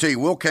guarantee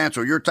we'll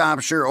cancel your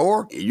timeshare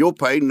or you'll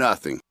pay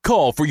nothing.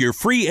 Call for your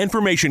free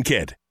information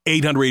kit.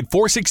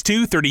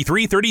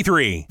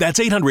 800-462-3333.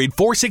 That's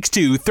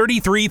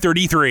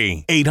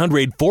 800-462-3333.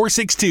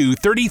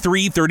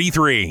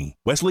 800-462-3333.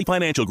 Wesley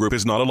Financial Group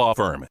is not a law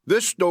firm.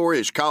 This story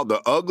is called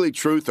The Ugly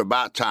Truth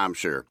About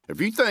Timeshare.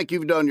 If you think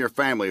you've done your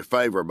family a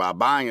favor by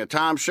buying a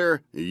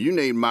timeshare, you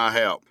need my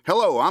help.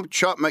 Hello, I'm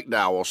Chuck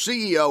McDowell,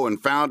 CEO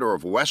and founder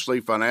of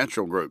Wesley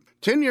Financial Group.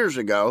 10 years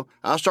ago,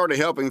 I started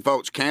helping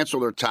folks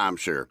cancel their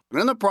timeshare.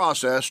 And in the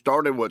process,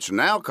 started what's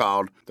now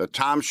called the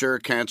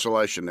timeshare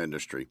cancellation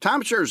industry.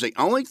 Timeshare is the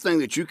only thing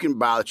that you can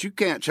buy that you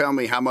can't tell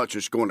me how much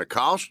it's going to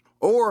cost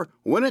or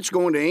when it's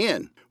going to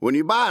end. When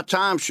you buy a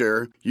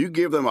timeshare, you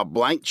give them a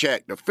blank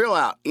check to fill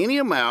out any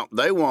amount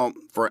they want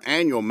for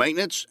annual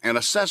maintenance and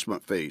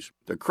assessment fees.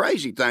 The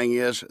crazy thing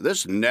is,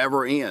 this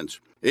never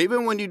ends.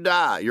 Even when you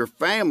die, your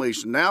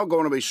family's now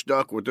going to be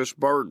stuck with this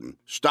burden.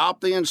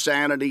 Stop the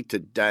insanity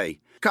today.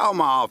 Call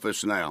my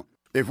office now.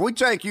 If we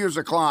take you as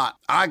a client,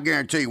 I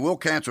guarantee we'll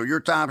cancel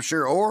your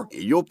timeshare or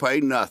you'll pay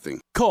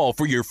nothing. Call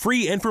for your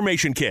free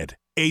information kit.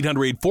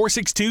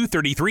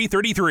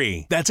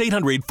 800-462-3333. That's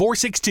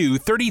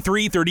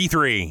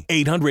 800-462-3333.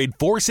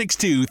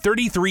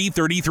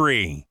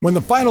 800-462-3333. When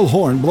the final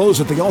horn blows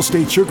at the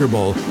Allstate Sugar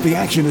Bowl, the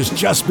action is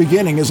just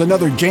beginning as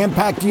another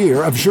jam-packed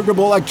year of Sugar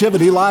Bowl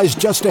activity lies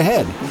just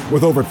ahead.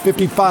 With over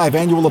 55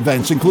 annual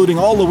events, including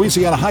all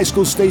Louisiana high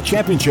school state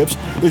championships,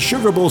 the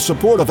Sugar Bowl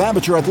support of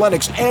amateur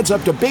athletics adds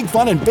up to big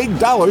fun and big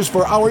dollars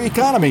for our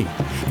economy.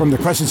 From the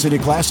Crescent City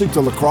Classic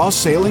to lacrosse,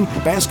 sailing,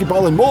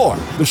 basketball, and more,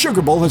 the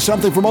Sugar Bowl has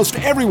something for most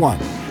everyone.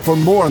 For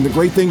more on the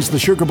great things the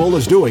Sugar Bowl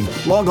is doing,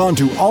 log on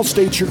to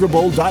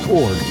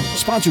allstatesugarbowl.org.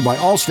 Sponsored by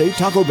Allstate,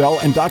 Taco Bell,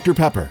 and Dr.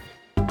 Pepper.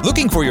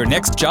 Looking for your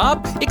next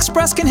job?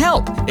 Express can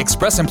help.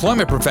 Express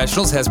Employment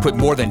Professionals has put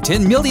more than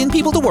 10 million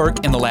people to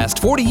work in the last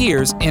 40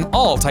 years in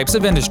all types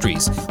of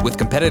industries. With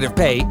competitive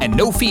pay and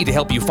no fee to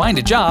help you find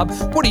a job,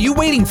 what are you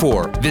waiting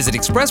for? Visit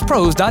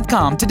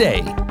expresspros.com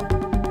today.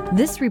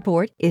 This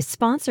report is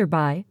sponsored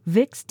by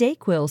Vicks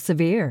DayQuil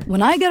Severe.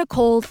 When I get a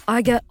cold,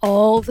 I get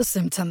all the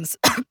symptoms.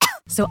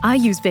 So I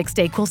use Vicks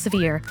DayQuil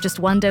Severe. Just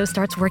one dose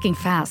starts working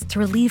fast to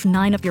relieve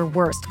 9 of your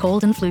worst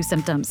cold and flu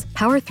symptoms.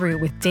 Power through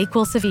with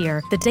DayQuil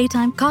Severe, the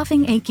daytime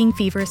coughing, aching,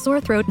 fever, sore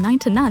throat, 9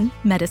 to none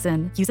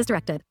medicine. Use as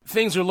directed.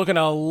 Things are looking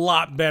a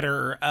lot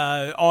better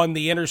on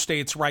the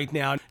interstates right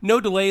now.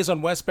 No delays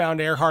on westbound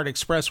Earhart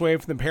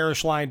Expressway from the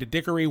Parish Line to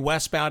Dickory,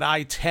 westbound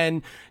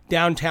I-10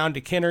 downtown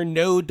to Kenner.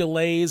 No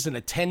delays in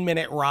a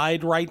 10-minute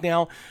ride right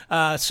now.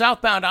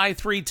 Southbound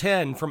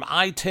I-310 from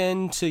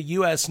I-10 to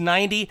US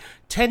 90,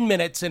 10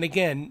 minutes, and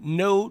again,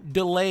 no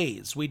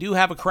delays. We do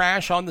have a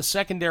crash on the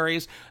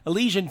secondaries.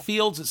 Elysian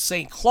Fields at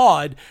St.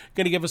 Claude,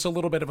 going to give us a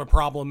little bit of a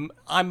problem.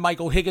 I'm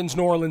Michael Higgins,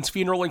 New Orleans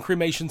Funeral and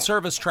Cremation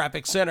Service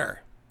Traffic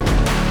Center.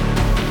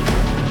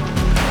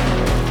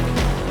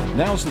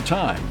 Now's the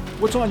time.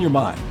 What's on your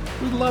mind?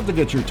 We'd love to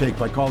get your take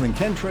by calling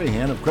Ken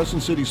Trahan of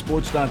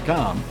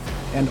CrescentCitySports.com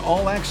and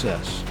All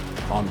Access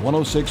on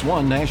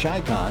 106.1 Nash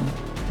Icon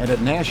and at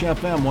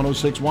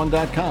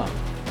NashFM1061.com.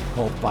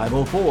 Call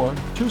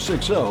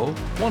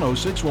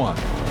 504-260-1061.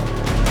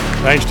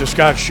 Thanks to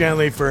Scott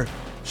Shanle for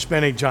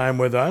spending time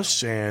with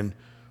us, and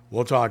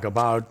we'll talk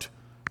about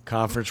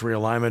conference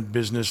realignment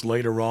business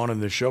later on in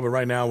the show. But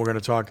right now we're going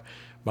to talk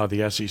about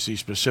the SEC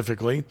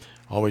specifically.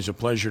 Always a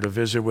pleasure to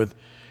visit with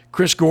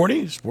Chris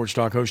Gordy, Sports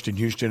Talk host in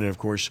Houston, and of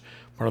course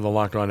part of the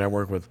Locked On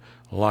Network with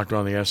Locked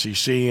On the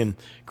SEC. And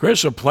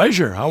Chris, a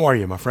pleasure. How are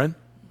you, my friend?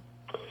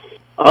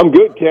 I'm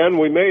good, Ken.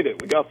 We made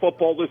it. We got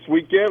football this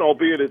weekend,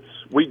 albeit it's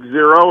week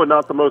 0 and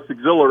not the most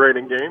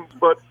exhilarating games,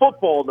 but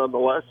football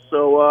nonetheless.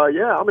 So,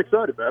 yeah, I'm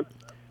excited, man.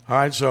 All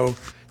right, so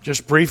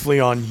just briefly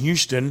on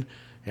Houston,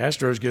 the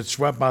Astros get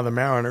swept by the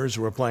Mariners,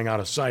 who are playing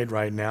out of sight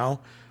right now.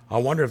 I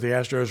wonder if the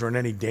Astros are in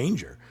any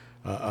danger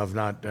of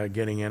not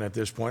getting in at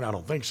this point. I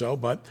don't think so,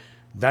 but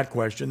that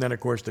question. Then, of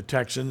course, the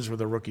Texans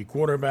with a rookie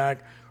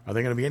quarterback. Are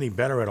they going to be any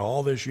better at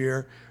all this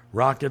year?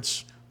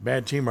 Rockets,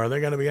 bad team. Are they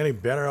going to be any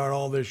better at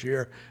all this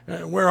year?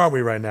 Where are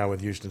we right now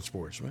with Houston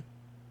sports, man?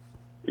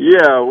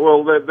 Yeah,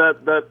 well,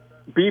 that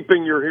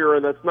beeping you're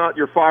hearing, that's not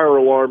your fire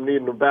alarm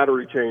needing a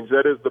battery change.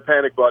 That is the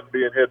panic button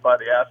being hit by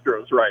the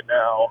Astros right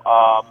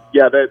now.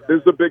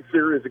 This is a big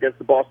series against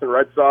the Boston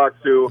Red Sox,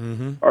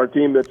 who are a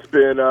team that's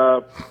been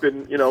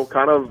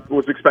kind of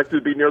was expected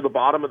to be near the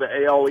bottom of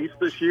the AL East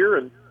this year,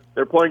 and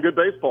they're playing good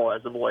baseball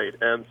as of late.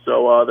 And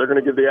so they're going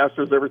to give the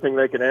Astros everything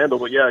they can handle.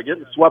 But yeah,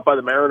 getting swept by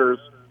the Mariners,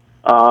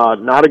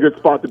 not a good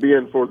spot to be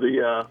in for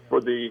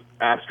the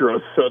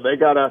Astros. So they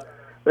gotta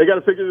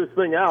figure this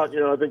thing out.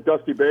 I think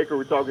Dusty Baker,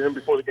 we talked to him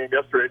before the game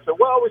yesterday, said,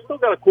 well, we still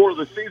got a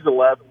quarter of the season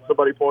left. And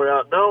somebody pointed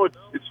out, no,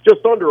 it's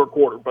just under a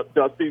quarter, but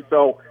Dusty.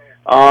 So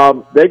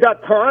they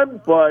got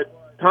time,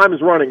 but time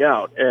is running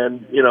out.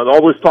 And,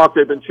 all this talk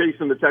they've been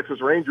chasing the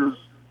Texas Rangers,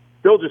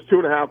 still just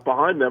 2.5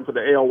 behind them for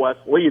the AL West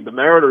lead. The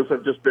Mariners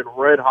have just been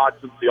red hot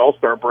since the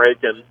All-Star break,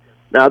 and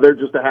now they're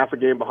just a half a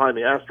game behind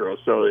the Astros.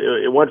 So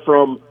it went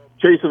from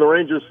chasing the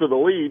Rangers for the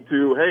lead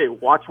to, hey,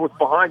 watch what's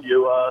behind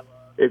you.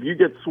 If you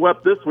get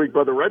swept this week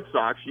by the Red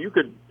Sox, you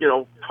could,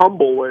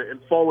 tumble and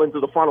fall into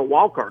the final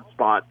wild card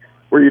spot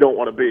where you don't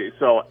want to be.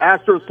 So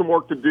Astros some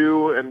work to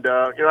do, and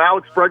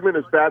Alex Bregman,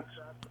 his bat's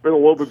been a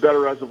little bit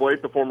better as of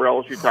late, the former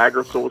LSU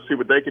Tiger. So we'll see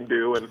what they can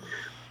do. And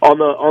on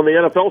the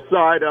NFL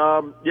side,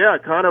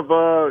 kind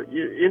of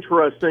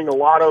interesting. A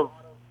lot of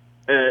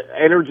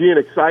energy and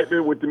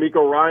excitement with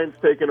DeMeco Ryans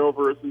taking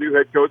over as the new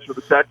head coach for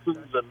the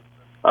Texans,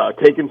 and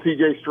taking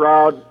C.J.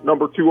 Stroud,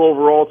 number 2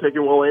 overall,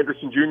 taking Will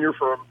Anderson Jr.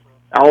 from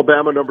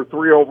Alabama, number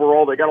 3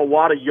 overall. They got a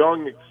lot of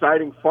young,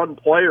 exciting, fun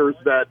players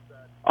that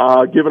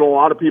giving a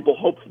lot of people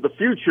hope for the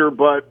future.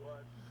 But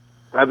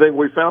I think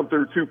we found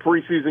through 2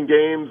 preseason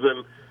games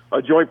and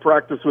a joint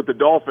practice with the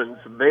Dolphins,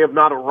 they have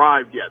not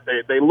arrived yet.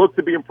 They look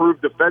to be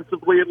improved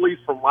defensively, at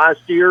least from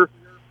last year,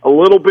 a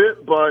little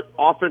bit, but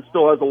offense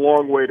still has a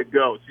long way to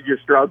go.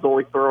 C.J. Stroud's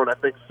only thrown, I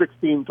think,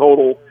 16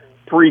 total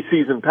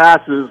preseason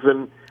passes,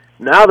 and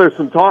now there's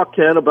some talk,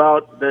 Ken,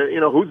 about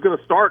who's going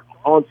to start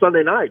on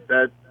Sunday night.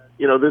 That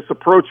this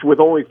approach with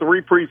only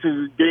 3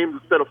 preseason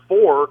games instead of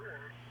 4,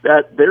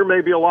 that there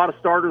may be a lot of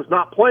starters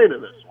not playing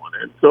in this one.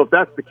 And so if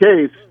that's the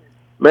case,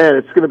 man,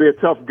 it's going to be a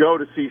tough go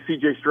to see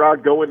C.J.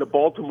 Stroud go into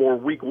Baltimore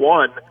week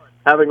 1,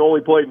 having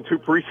only played in 2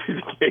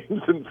 preseason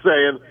games, and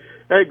saying,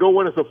 hey, go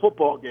win us a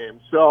football game.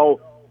 So,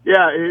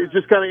 yeah, it's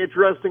just kind of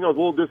interesting. I was a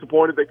little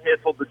disappointed they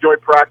canceled the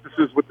joint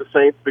practices with the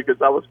Saints,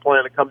 because I was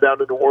planning to come down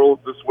to New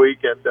Orleans this week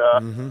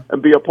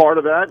and be a part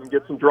of that and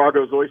get some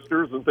Drago's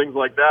oysters and things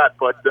like that.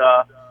 But,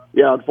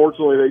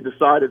 unfortunately, they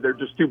decided they're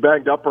just too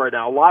banged up right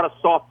now. A lot of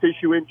soft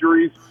tissue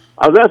injuries.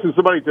 I was asking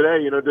somebody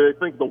today, do they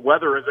think the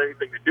weather has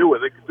anything to do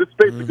with it? Because it's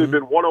basically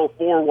been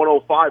 104,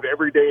 105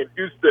 every day in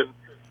Houston,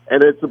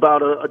 and it's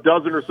about a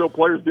dozen or so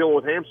players dealing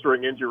with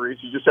hamstring injuries.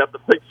 You just have to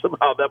think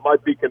somehow that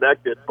might be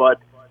connected. But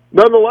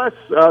nonetheless,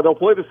 they'll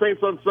play the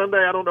Saints on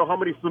Sunday. I don't know how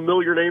many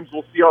familiar names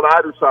we'll see on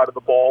either side of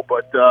the ball,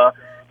 but,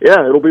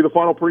 it'll be the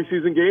final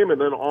preseason game, and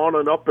then on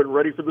and up and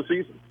ready for the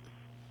season.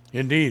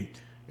 Indeed.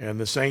 And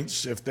the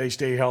Saints, if they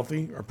stay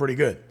healthy, are pretty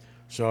good.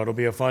 So it'll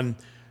be a fun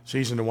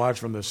season to watch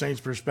from the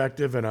Saints'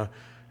 perspective, and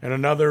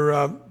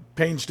another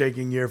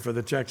painstaking year for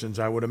the Texans,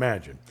 I would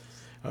imagine.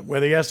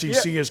 Where the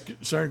SEC is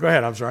concerned, go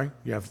ahead. I'm sorry.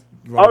 I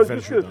was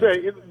just going to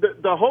say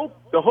the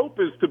hope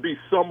is to be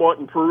somewhat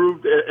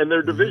improved, and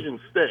their division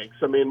stinks.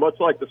 I mean, much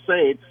like the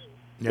Saints,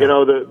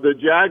 the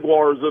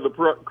Jaguars are the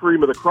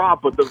cream of the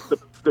crop, but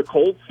the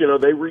Colts,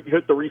 they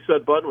hit the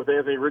reset button with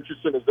Anthony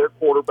Richardson as their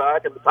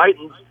quarterback, and the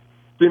Titans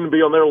seem to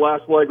be on their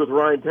last leg with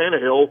Ryan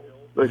Tannehill.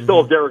 They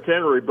still have Derrick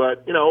Henry,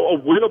 but, a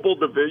winnable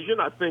division.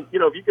 I think,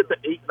 if you get to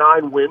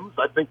 8-9 wins,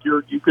 I think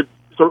you could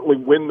certainly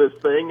win this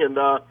thing. And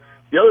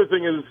the other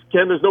thing is,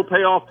 Ken, there's no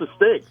payoff to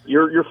stake.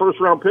 Your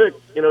first-round pick,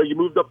 you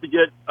moved up to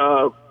get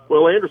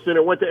Will Anderson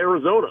and went to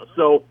Arizona.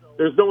 So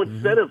there's no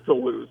incentive to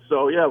lose.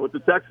 So, with the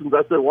Texans,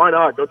 I said, why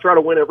not? Go try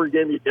to win every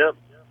game you can.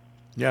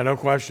 Yeah, no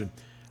question.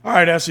 All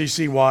right,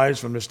 SEC-wise,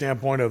 from the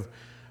standpoint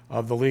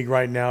of the league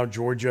right now,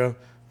 Georgia,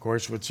 of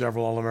course, with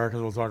several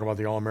All-Americans. We'll talk about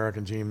the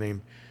All-American team named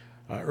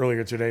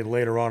earlier today,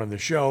 later on in the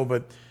show,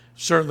 but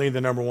certainly the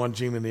number 1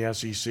 team in the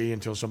SEC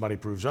until somebody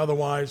proves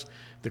otherwise.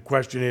 The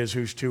question is,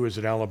 who's 2? Is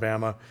it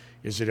Alabama?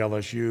 Is it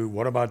LSU?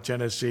 What about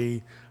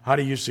Tennessee? How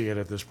do you see it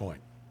at this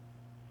point?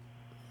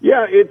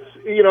 Yeah, it's,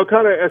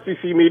 kind of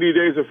SEC Media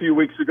Days a few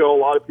weeks ago, a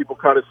lot of people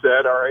kind of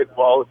said, all right,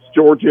 well, it's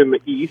Georgia in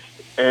the East,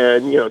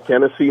 and,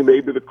 Tennessee may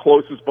be the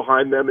closest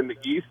behind them in the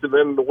East, and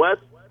then in the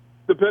West,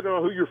 depending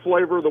on who your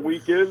flavor of the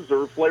week is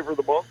or flavor of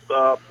the month,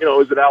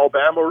 is it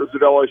Alabama or is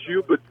it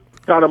LSU? But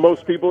kind of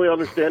most people, the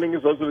understanding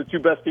is those are the 2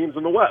 best teams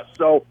in the West.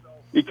 So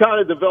you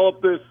kind of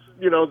develop this,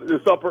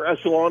 this upper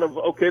echelon of,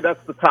 okay,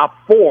 that's the top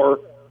 4,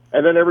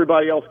 and then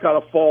everybody else kind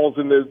of falls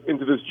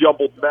into this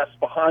jumbled mess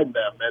behind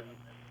them. And,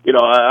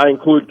 I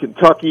include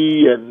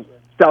Kentucky and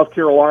South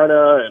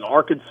Carolina and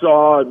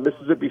Arkansas and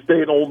Mississippi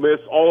State and Ole Miss,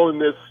 all in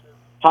this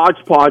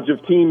hodgepodge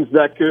of teams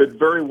that could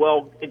very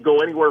well go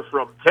anywhere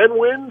from 10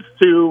 wins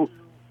to,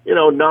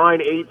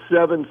 9, 8,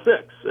 7,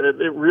 6.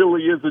 It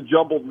really is a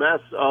jumbled mess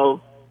of,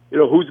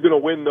 who's going to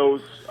win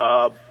those,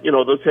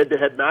 those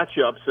head-to-head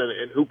matchups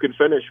and who can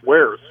finish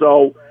where.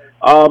 So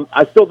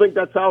I still think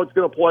that's how it's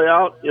going to play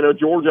out.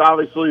 Georgia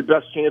obviously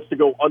best chance to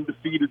go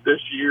undefeated this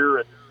year,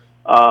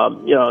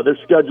 and their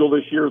schedule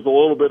this year is a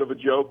little bit of a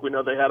joke. We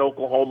know they had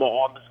Oklahoma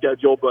on the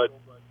schedule, but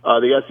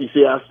the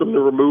SEC asked them to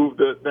remove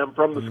them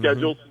from the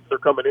schedule since they're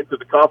coming into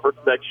the conference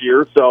next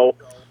year. So,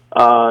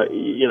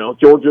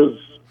 Georgia's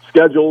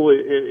schedule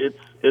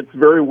it's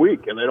very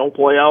weak, and they don't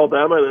play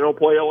Alabama, and they don't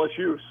play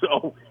LSU.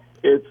 So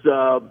it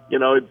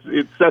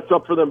sets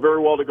up for them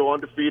very well to go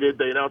undefeated.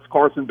 They announced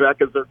Carson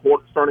Beck as their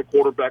starting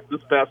quarterback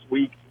this past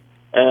week,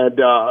 and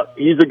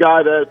he's a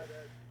guy that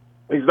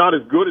he's not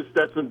as good as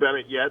Stetson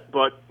Bennett yet,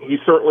 but he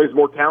certainly is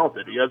more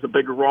talented. He has a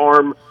bigger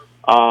arm.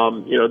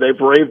 They've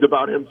raved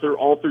about him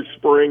all through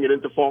spring and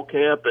into fall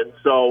camp, and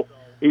so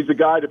he's a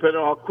guy,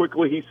 depending on how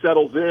quickly he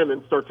settles in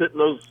and starts hitting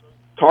those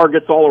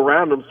targets all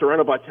around him,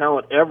 surrounded by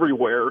talent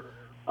everywhere.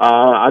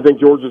 I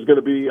think Georgia's going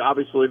to be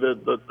obviously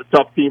the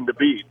tough team to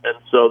beat. And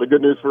so the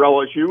good news for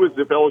LSU is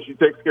if LSU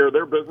takes care of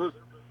their business,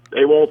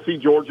 they won't see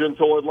Georgia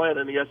until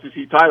Atlanta in the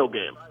SEC title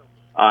game.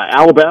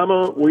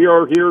 Alabama, we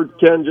are here,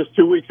 Ken, just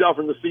 2 weeks out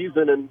from the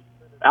season, and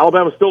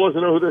Alabama still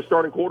doesn't know who their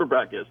starting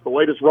quarterback is. The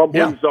latest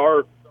rumblings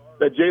are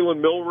that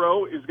Jalen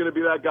Milroe is going to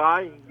be that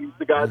guy. He's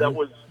the guy that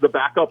was the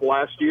backup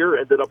last year,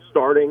 ended up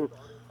starting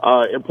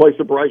in place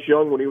of Bryce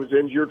Young when he was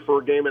injured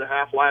for a game and a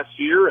half last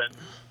year. And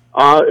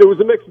it was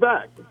a mixed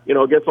bag.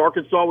 Against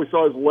Arkansas, we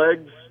saw his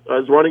legs,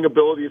 his running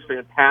ability is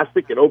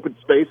fantastic in open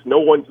space. No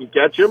one can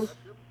catch him.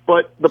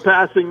 But the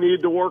passing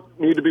needed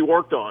to be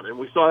worked on, and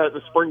we saw that in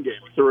the spring game.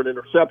 He threw an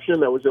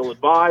interception that was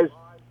ill-advised,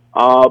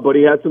 but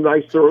he had some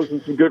nice throws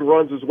and some good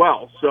runs as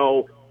well.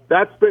 So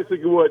that's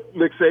basically what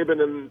Nick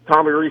Saban and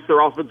Tommy Rees, their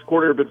offensive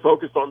coordinator, have been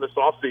focused on this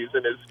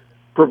offseason is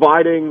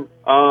providing,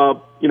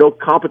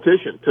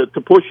 competition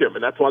to push him,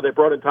 and that's why they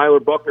brought in Tyler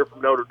Buckner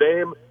from Notre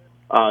Dame.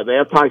 They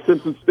have Ty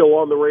Simpson still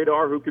on the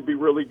radar, who could be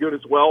really good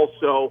as well.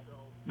 So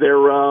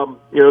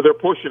they're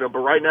pushing him. But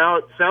right now,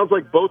 it sounds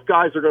like both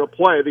guys are going to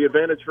play. The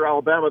advantage for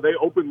Alabama, they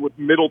open with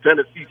Middle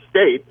Tennessee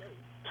State,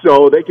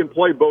 so they can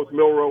play both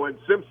Milroe and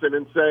Simpson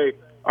and say,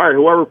 all right,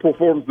 whoever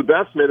performs the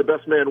best, may the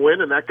best man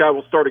win, and that guy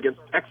will start against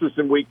Texas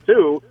in week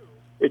 2.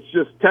 It's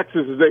just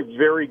Texas is a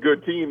very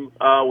good team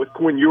with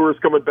Quinn Ewers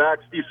coming back,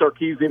 Steve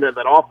Sarkisian and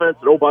that offense.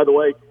 And, oh, by the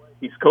way,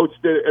 he's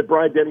coached at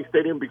Bryant-Denny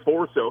Stadium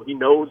before, so he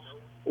knows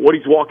what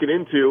he's walking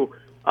into.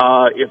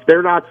 If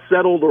they're not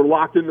settled or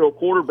locked into a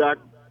quarterback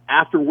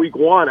after week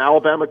 1,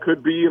 Alabama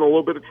could be in a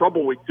little bit of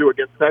trouble week 2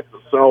 against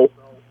Texas. So,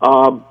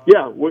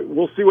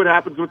 we'll see what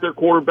happens with their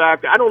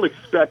quarterback. I don't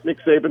expect Nick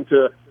Saban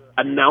to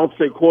announce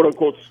a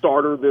quote-unquote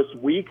starter this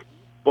week,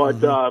 but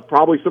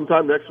probably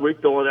sometime next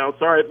week they'll announce,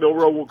 all right,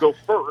 Milroe will go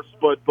first,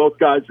 but both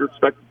guys are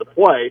expected to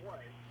play.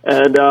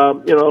 And,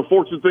 the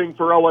unfortunate thing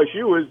for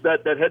LSU is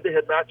that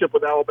head-to-head matchup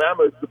with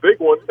Alabama is the big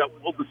one that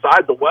will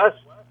decide the West,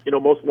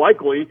 most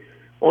likely.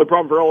 Only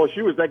problem for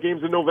LSU is that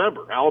game's in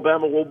November.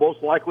 Alabama will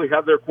most likely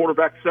have their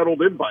quarterback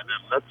settled in by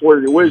then. That's where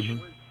you wish, if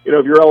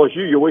you're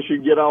LSU, you wish you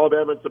could get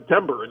Alabama in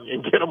September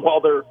and get them while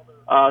they're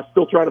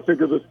still trying to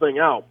figure this thing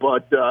out.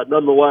 But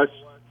nonetheless,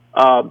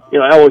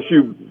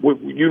 LSU,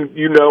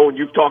 and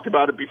you've talked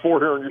about it before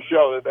here on your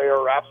show, that they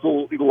are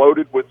absolutely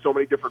loaded with so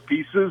many different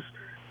pieces.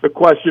 The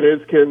question is,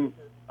 can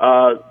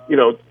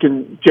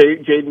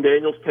Jaden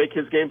Daniels take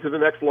his game to the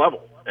next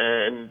level?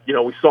 And,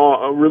 we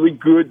saw a really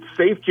good,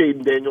 safe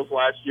Jaden Daniels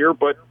last year,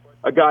 but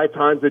a guy at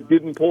times that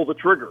didn't pull the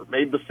trigger,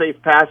 made the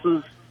safe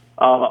passes,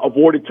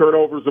 avoided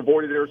turnovers,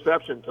 avoided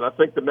interceptions. And I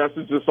think the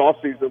message this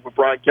offseason with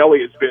Brian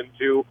Kelly has been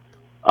to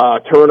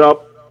turn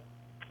up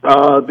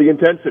the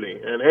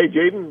intensity. And, hey,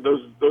 Jaden,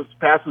 those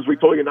passes we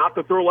told you not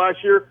to throw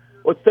last year,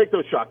 let's take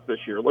those shots this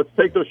year. Let's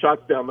take those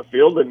shots down the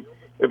field. And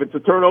if it's a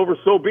turnover,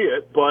 so be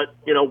it. But,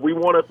 we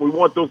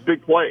want those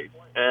big plays.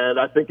 And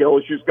I think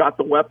LSU's got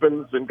the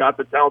weapons and got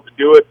the talent to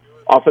do it.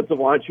 Offensive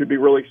line should be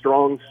really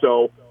strong.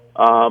 So,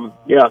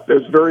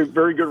 there's very,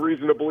 very good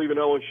reason to believe in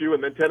LSU.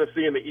 And then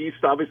Tennessee in the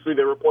East, obviously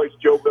they replaced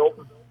Joe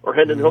Milton or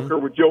Hendon Hooker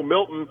with Joe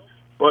Milton,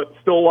 but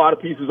still a lot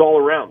of pieces all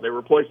around. They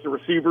replaced the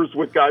receivers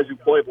with guys who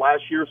played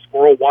last year,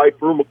 Squirrel White,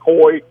 Brew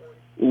McCoy,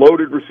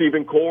 loaded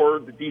receiving core.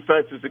 The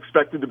defense is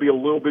expected to be a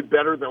little bit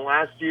better than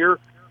last year.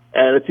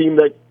 And a team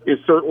that is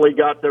certainly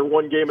got their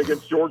one game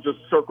against Georgia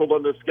circled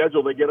on the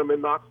schedule, they get them in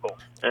Knoxville.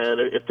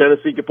 And if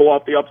Tennessee can pull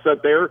off the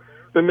upset there,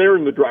 then they're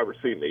in the driver's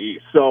seat in the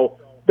East. So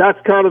that's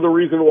kind of the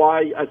reason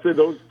why I say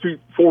those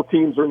 4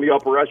 teams are in the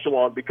upper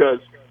echelon, because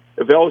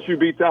if LSU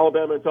beats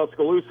Alabama and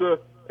Tuscaloosa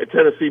and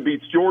Tennessee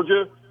beats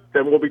Georgia,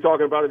 then we'll be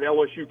talking about an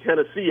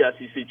LSU-Tennessee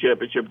SEC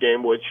championship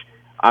game, which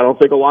I don't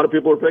think a lot of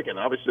people are picking.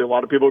 Obviously, a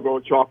lot of people are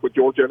going chalk with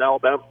Georgia and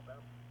Alabama.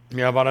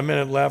 Yeah, about a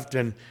minute left.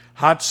 And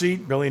hot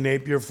seat, Billy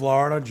Napier,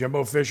 Florida,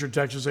 Jimbo Fisher,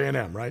 Texas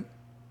A&M, right?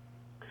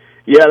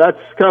 Yeah, that's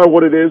kind of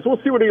what it is.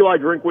 We'll see what Eli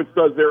Drinkwitz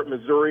does there at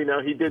Missouri.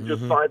 Now, he did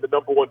just sign the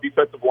number 1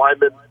 defensive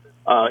lineman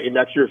in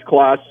next year's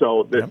class,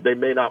 so they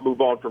may not move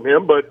on from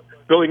him. But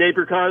Billy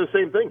Napier, kind of the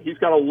same thing. He's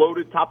got a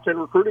loaded top 10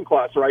 recruiting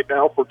class right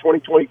now for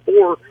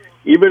 2024.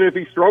 even if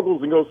he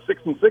struggles and goes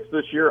 6-6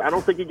 this year, I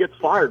don't think he gets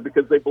fired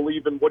because they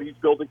believe in what he's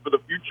building for the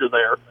future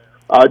there.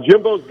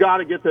 Jimbo's got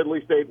to get to at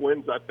least 8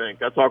 wins, I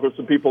think. I talked with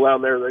some people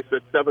down there. They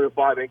said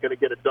 7-5 ain't going to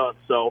get it done.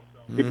 So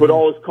he put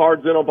all his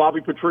cards in on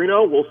Bobby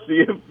Petrino. We'll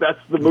see if that's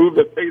the move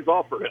that pays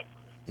off for him.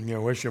 Yeah,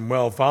 wish him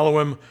well. Follow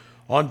him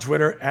on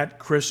Twitter at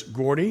Chris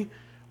Gordy.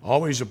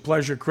 Always a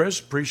pleasure, Chris.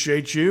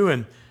 Appreciate you,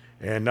 and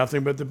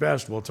nothing but the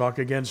best. We'll talk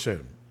again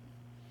soon.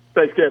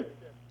 Thanks, Ken.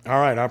 All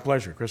right, our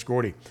pleasure. Chris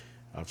Gordy,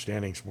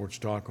 outstanding sports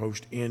talk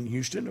host in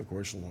Houston. Of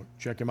course,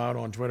 check him out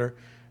on Twitter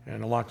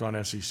and the Locked On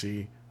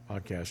SEC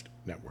Podcast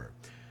Network.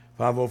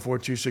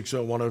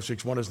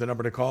 504-260-1061 is the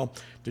number to call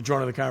to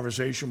join in the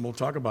conversation. We'll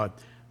talk about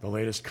the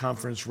latest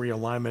conference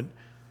realignment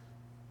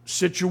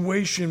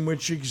situation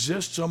which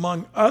exists,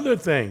 among other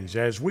things,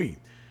 as we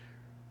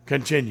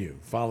continue.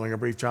 Following a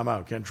brief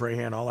timeout, Ken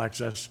Trahan, All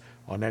Access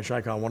on Nash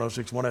Icon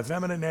 106.1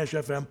 FM and at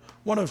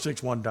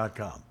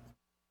NashFM1061.com.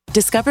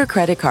 Discover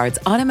credit cards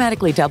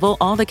automatically double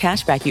all the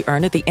cash back you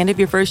earn at the end of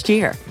your first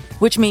year,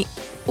 which means...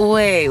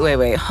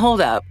 Wait,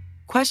 hold up.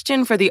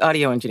 Question for the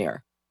audio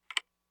engineer.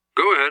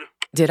 Go ahead.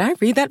 Did I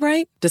read that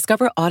right?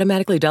 Discover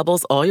automatically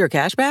doubles all your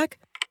cash back?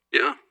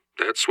 Yeah,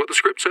 that's what the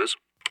script says.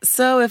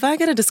 So if I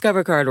get a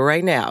Discover card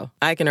right now,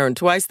 I can earn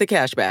twice the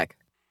cash back.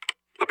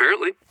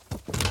 Apparently.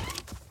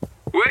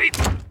 Wait!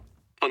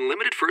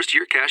 Unlimited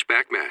first-year cash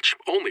back match.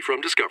 Only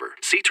from Discover.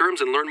 See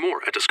terms and learn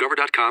more at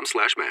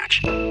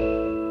discover.com/match.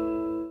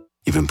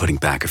 You've been putting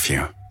back a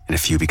few, and a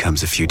few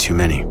becomes a few too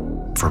many.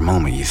 For a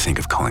moment, you think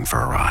of calling for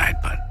a ride,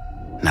 but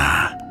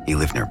nah, you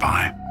live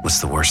nearby. What's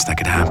the worst that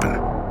could happen?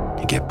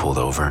 You get pulled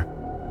over,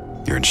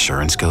 your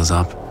insurance goes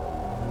up,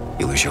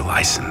 you lose your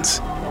license,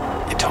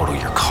 you total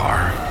your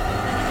car,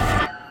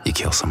 you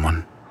kill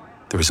someone.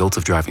 The results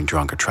of driving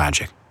drunk are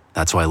tragic.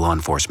 That's why law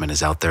enforcement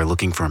is out there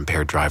looking for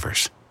impaired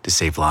drivers to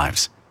save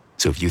lives.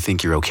 So if you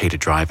think you're okay to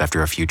drive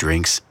after a few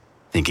drinks,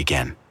 think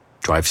again.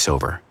 Drive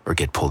sober or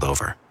get pulled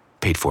over.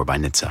 Paid for by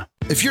NHTSA.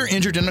 If you're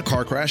injured in a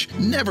car crash,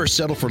 never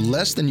settle for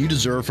less than you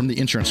deserve from the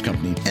insurance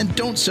company. And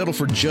don't settle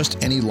for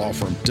just any law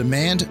firm.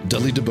 Demand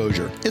Dudley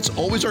DeBosier. It's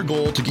always our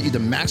goal to get you the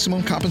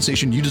maximum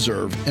compensation you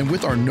deserve. And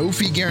with our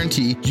no-fee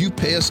guarantee, you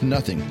pay us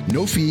nothing.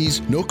 No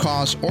fees, no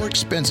costs, or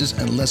expenses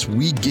unless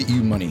we get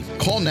you money.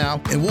 Call now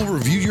and we'll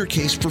review your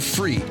case for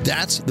free.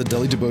 That's the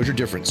Dudley DeBosier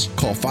difference.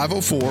 Call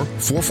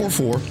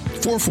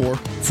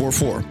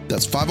 504-444-4444.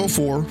 That's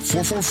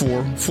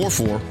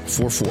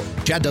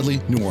 504-444-4444. Chad Dudley,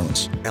 New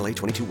Orleans. LA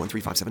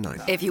 22-13579.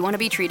 If you want to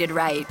be treated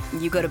right,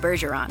 you go to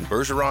Bergeron.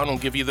 Bergeron will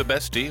give you the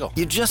best deal.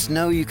 You just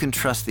know you can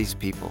trust these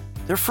people.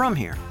 They're from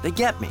here. They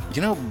get me.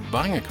 You know,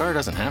 buying a car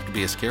doesn't have to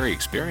be a scary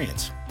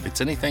experience. It's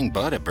anything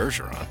but at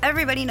Bergeron.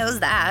 Everybody knows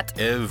that.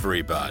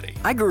 Everybody.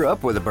 I grew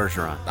up with a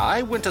Bergeron.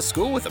 I went to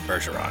school with a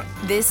Bergeron.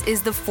 This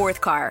is the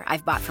 4th car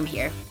I've bought from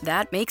here.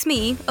 That makes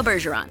me a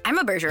Bergeron. I'm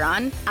a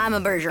Bergeron. I'm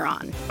a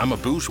Bergeron. I'm a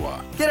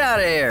bourgeois. Get out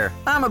of here.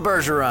 I'm a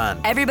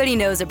Bergeron. Everybody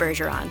knows a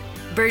Bergeron.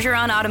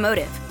 Bergeron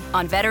Automotive.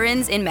 On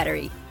Veterans in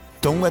Metairie.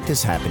 Don't let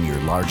this happen to your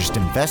largest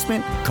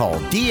investment. Call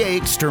DA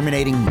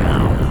Exterminating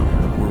now.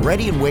 We're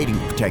ready and waiting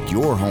to protect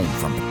your home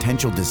from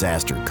potential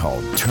disaster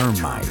called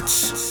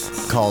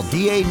termites. Call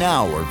DA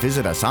now or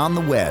visit us on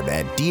the web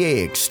at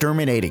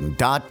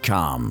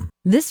daexterminating.com.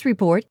 This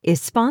report is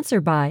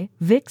sponsored by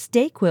Vicks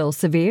DayQuil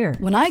Severe.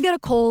 When I get a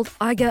cold,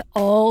 I get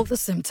all the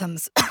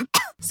symptoms.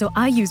 So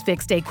I use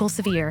Vicks DayQuil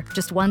Severe.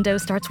 Just one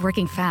dose starts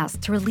working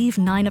fast to relieve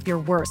 9 of your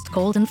worst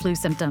cold and flu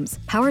symptoms.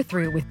 Power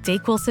through with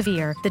DayQuil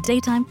Severe, the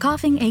daytime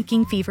coughing,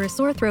 aching, fever,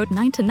 sore throat,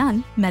 9 to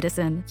none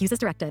medicine. Use as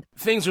directed.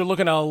 Things are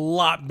looking a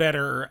lot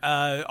better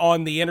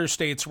on the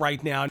interstates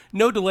right now.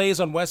 No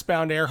delays on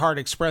westbound Earhart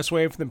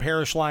Expressway from the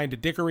Parish Line to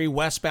Dickory,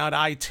 westbound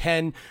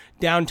I-10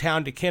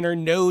 downtown to Kenner.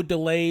 No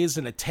delays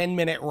in a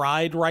 10-minute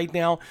ride right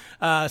now.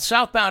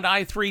 Southbound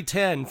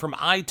I-310 from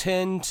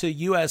I-10 to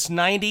US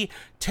 90,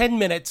 10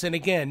 minutes, and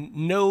again,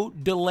 no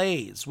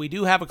delays. We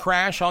do have a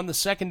crash on the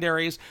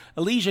secondaries.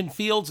 Elysian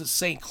Fields at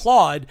St.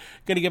 Claude,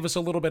 going to give us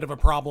a little bit of a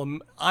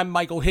problem. I'm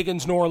Michael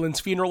Higgins, New Orleans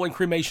Funeral and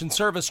Cremation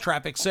Service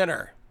Traffic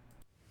Center.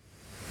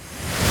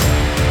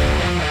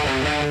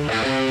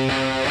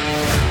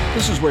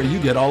 This is where you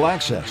get all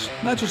access,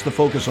 not just the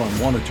focus on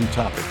 1 or 2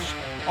 topics.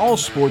 All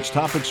sports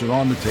topics are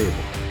on the table,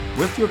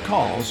 with your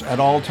calls at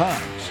all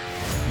times.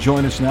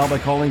 Join us now by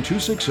calling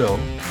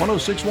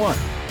 260-1061.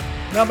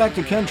 Now back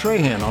to Ken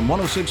Trahan on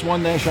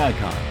 1061 Nash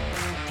Icon,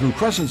 through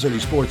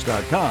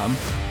CrescentCitySports.com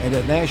and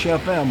at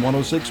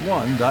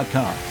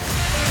NashFM1061.com.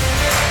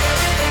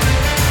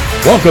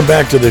 Welcome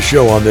back to the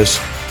show on this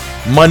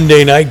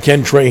Monday night.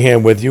 Ken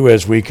Trahan with you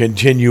as we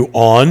continue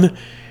on.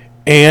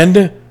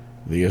 And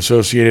the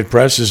Associated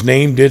Press has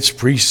named its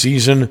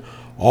preseason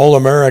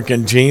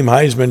All-American team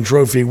Heisman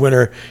Trophy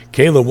winner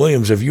Caleb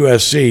Williams of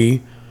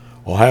USC,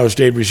 Ohio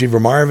State receiver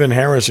Marvin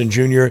Harrison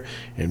Jr.,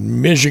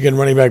 and Michigan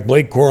running back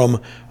Blake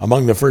Corum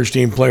among the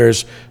first-team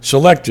players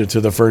selected to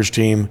the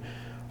first-team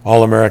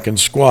All-American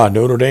squad.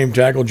 Notre Dame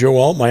tackle Joe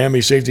Alt,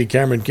 Miami safety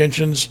Cameron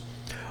Kinchins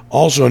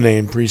also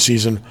named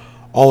preseason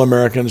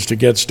All-Americans to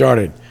get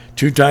started.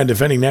 Two-time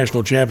defending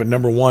national champ at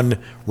number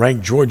 1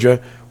 ranked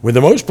Georgia with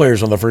the most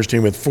players on the first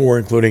team with 4,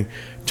 including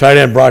tight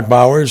end Brock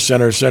Bowers,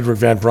 center Cedric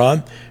Van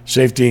Pran,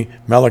 safety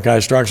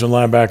Malachi Starks, and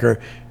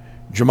linebacker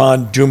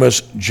Jamon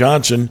Dumas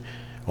Johnson.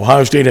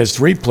 Ohio State has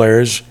 3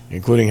 players,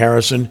 including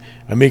Harrison,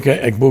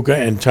 Emeka Egbuka,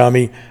 and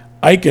Tommy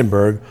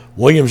Eichenberg.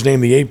 Williams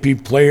named the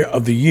AP Player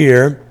of the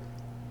Year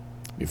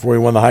before he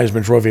won the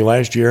Heisman Trophy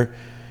last year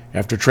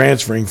after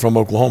transferring from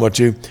Oklahoma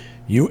to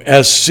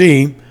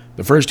USC.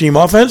 The first team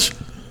offense,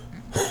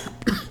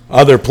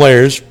 other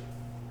players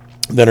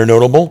that are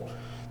notable.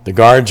 The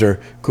guards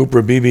are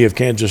Cooper Beebe of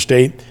Kansas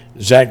State,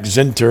 Zach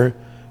Zinter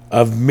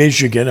of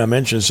Michigan. I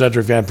mentioned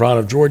Cedric Van Pran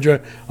of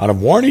Georgia, out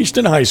of Warren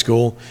Easton High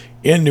School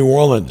in New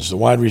Orleans. The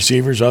wide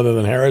receivers, other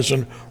than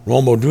Harrison,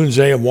 Rome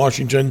Odunze of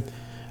Washington,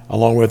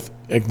 along with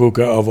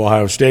Egbuka of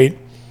Ohio State.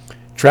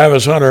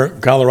 Travis Hunter,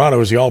 Colorado,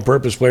 is the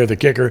all-purpose player. The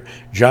kicker,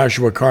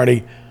 Joshua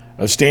Carney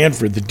of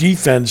Stanford. The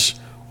defense,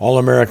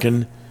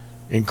 All-American,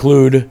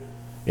 include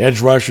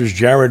edge rushers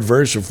Jared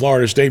Verse of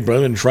Florida State,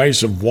 Brendan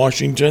Trice of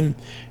Washington,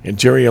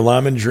 interior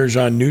lineman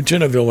Jerjon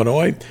Newton of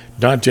Illinois,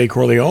 Dante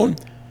Corleone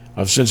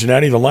of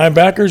Cincinnati. The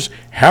linebackers,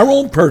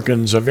 Harold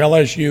Perkins of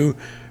LSU,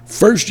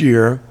 first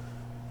year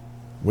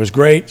was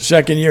great.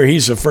 Second year,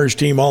 he's a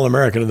first-team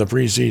All-American in the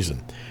preseason.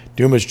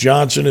 Dumas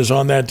Johnson is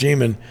on that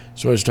team, and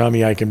so is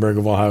Tommy Eichenberg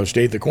of Ohio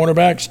State. The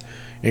cornerbacks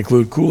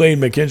include Kool-Aid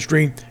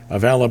McKinstry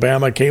of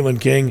Alabama,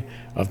 Kalen King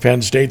of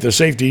Penn State. The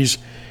safeties,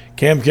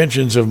 Cam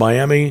Kinchins of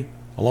Miami,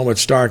 along with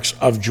Starks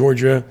of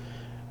Georgia.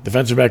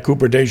 Defensive back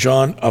Cooper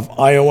DeJean of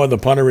Iowa. The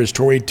punter is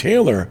Torrey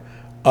Taylor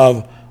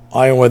of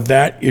Iowa.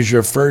 That is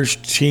your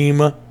first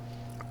team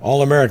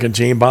All-American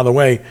team. By the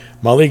way,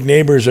 Malik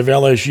Neighbors of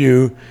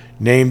LSU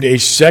named a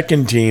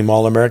second team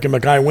All-American.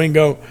 Mekhi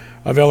Wingo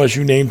of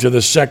LSU named to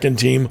the second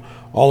team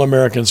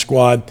All-American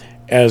squad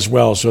as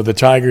well. So the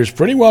Tigers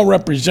pretty well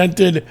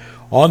represented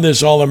on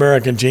this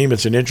All-American team.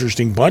 It's an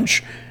interesting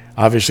bunch.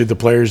 Obviously the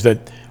players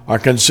that are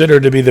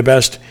considered to be the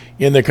best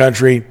in the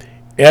country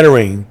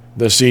entering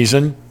the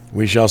season.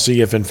 We shall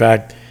see if, in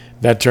fact,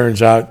 that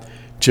turns out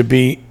to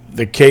be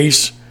the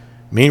case.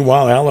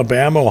 Meanwhile,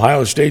 Alabama,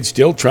 Ohio State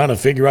still trying to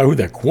figure out who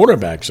their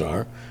quarterbacks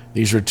are.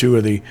 These are 2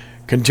 of the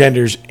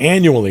contenders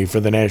annually for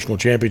the national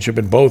championship,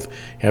 and both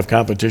have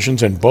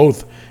competitions, and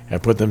both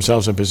have put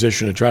themselves in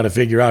position to try to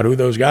figure out who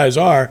those guys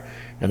are,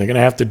 and they're going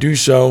to have to do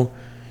so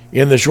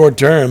in the short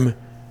term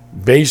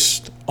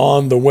based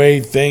on the way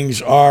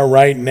things are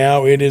right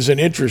now. It is an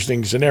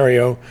interesting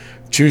scenario,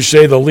 to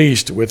say the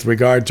least, with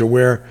regard to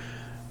where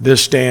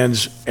this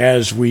stands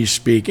as we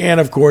speak. And,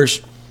 of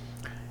course,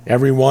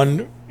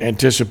 everyone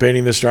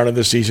anticipating the start of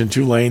the season,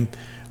 Tulane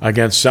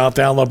against South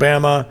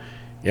Alabama,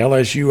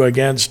 LSU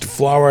against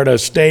Florida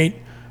State.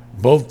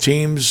 Both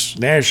teams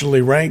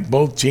nationally ranked,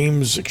 both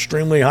teams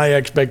extremely high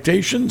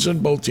expectations,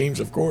 and both teams,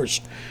 of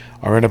course,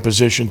 are in a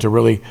position to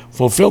really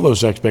fulfill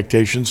those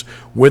expectations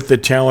with the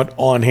talent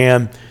on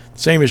hand.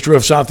 Same is true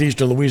of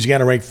Southeastern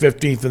Louisiana, ranked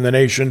 15th in the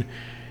nation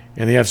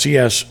in the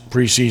FCS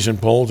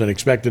preseason polls and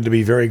expected to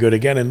be very good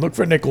again. And look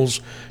for Nichols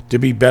to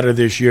be better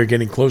this year,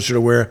 getting closer to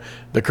where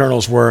the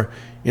Colonels were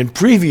in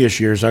previous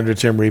years under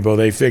Tim Rebowe.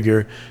 They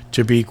figure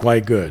to be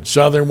quite good.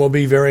 Southern will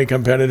be very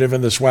competitive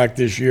in the SWAC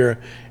this year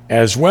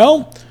as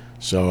well.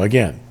 So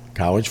again,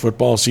 college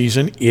football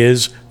season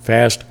is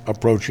fast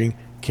approaching.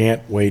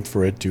 Can't wait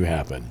for it to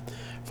happen.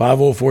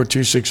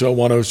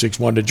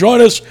 504-260-1061 to join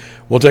us.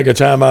 We'll take a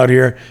time out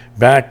here.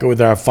 Back with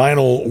our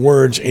final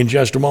words in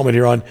just a moment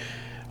here on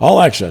All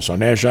Access on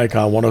Nash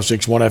Icon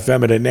 106.1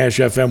 FM and at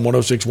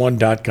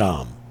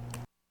NashFM1061.com.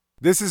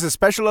 This is a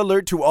special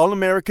alert to all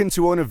Americans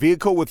who own a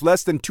vehicle with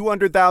less than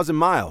 200,000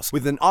 miles,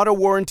 with an auto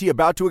warranty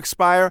about to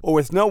expire, or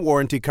with no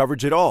warranty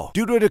coverage at all.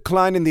 Due to a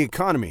decline in the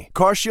economy,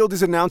 CarShield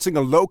is announcing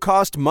a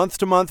low-cost,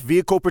 month-to-month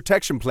vehicle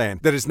protection plan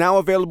that is now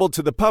available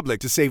to the public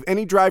to save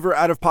any driver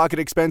out-of-pocket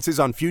expenses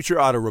on future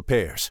auto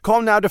repairs.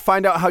 Call now to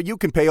find out how you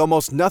can pay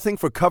almost nothing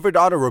for covered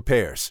auto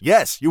repairs.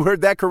 Yes, you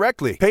heard that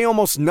correctly. Pay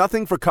almost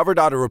nothing for covered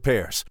auto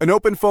repairs. An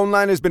open phone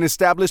line has been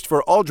established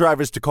for all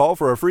drivers to call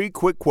for a free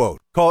quick quote.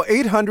 Call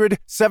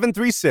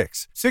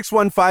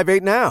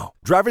 800-736-6158 now.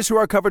 Drivers who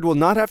are covered will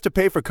not have to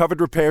pay for covered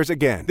repairs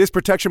again. This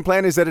protection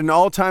plan is at an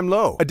all-time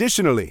low.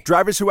 Additionally,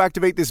 drivers who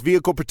activate this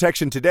vehicle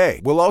protection today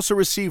will also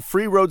receive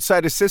free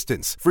roadside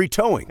assistance, free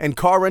towing, and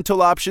car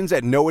rental options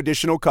at no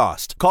additional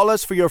cost. Call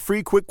us for your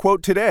free quick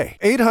quote today.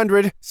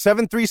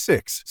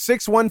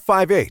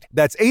 800-736-6158.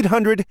 That's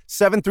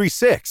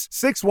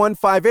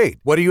 800-736-6158.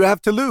 What do you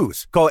have to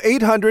lose? Call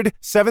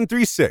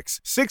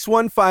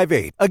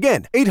 800-736-6158.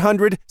 Again,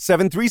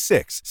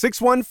 800-736-6158.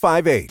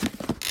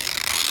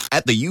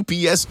 At the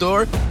UPS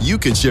Store, you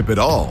can ship it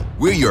all.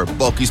 We're your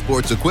bulky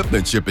sports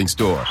equipment shipping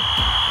store,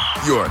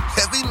 your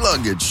heavy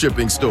luggage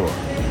shipping store,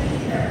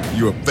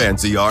 your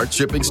fancy art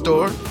shipping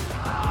store.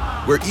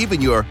 We're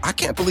even your I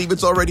can't believe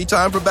it's already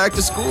time for back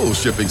to school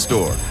shipping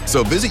store.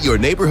 So visit your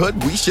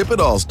neighborhood We Ship It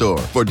All store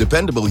for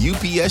dependable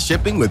UPS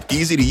shipping with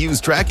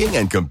easy-to-use tracking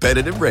and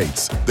competitive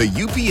rates. The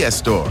UPS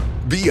Store.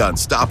 Be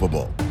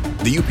unstoppable.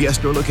 The UPS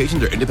Store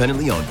locations are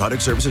independently owned.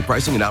 Product, services,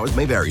 pricing, and hours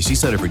may vary. See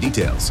Center for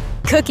details.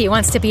 Cookie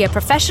wants to be a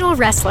professional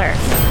wrestler.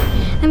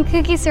 I'm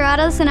Cookie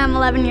Serratos, and I'm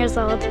 11 years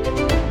old.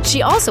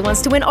 She also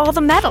wants to win all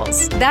the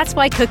medals. That's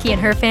why Cookie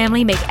and her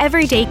family make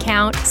every day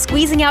count,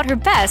 squeezing out her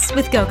best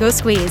with Go-Go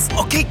Squeeze.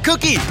 Okay,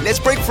 Cookie, let's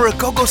break for a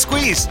Go-Go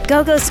Squeeze.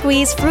 Go-Go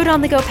Squeeze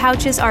fruit-on-the-go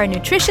pouches are a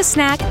nutritious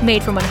snack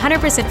made from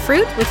 100%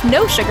 fruit with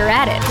no sugar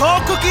added. Go,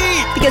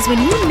 Cookie! Because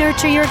when you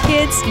nurture your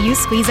kids, you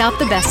squeeze out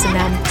the best in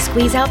them.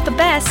 Squeeze out the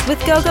best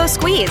with Go-Go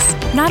Squeeze.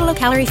 Not a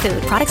low-calorie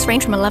food. Products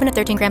range from 11 to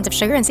 13 grams of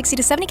sugar and 60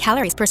 to 70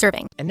 calories per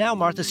serving. And now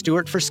Martha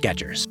Stewart for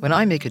Skechers. When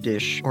I make a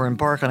dish or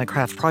embark on a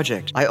craft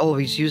project, I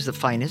always use the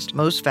finest,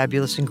 most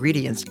fabulous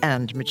ingredients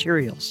and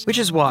materials. Which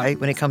is why,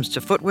 when it comes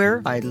to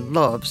footwear, I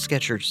love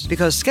Skechers.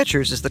 Because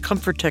Skechers is the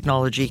comfort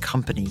technology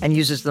company and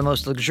uses the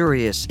most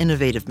luxurious,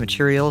 innovative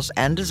materials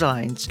and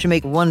designs to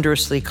make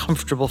wondrously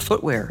comfortable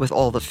footwear with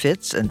all the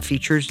fits and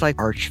features like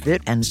Arch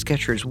Fit and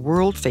Skechers'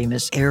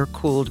 world-famous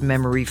air-cooled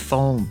memory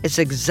foam. It's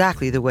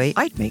exactly the way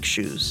I'd make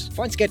shoes.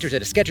 Find Skechers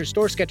at a Skechers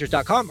store,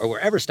 Skechers.com, or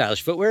wherever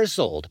stylish footwear is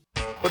sold.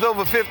 With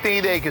over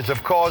 15 acres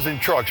of cars and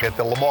trucks at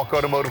the Lamarque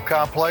Automotive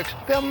Complex,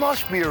 there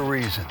must be a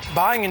reason.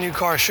 Buying a new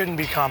car shouldn't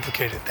be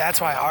complicated. That's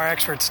why our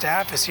expert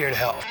staff is here to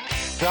help.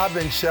 I've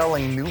been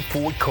selling new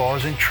Ford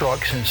cars and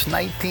trucks since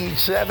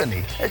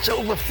 1970. It's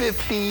over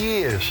 50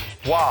 years.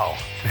 Wow,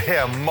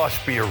 there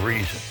must be a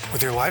reason.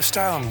 With your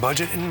lifestyle and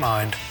budget in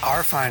mind,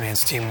 our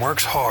finance team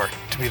works hard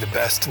to be the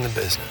best in the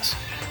business.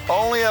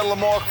 Only at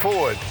Lamarque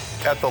Ford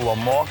at the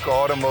Lamarque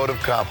Automotive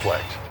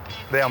Complex.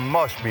 There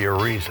must be a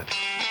reason.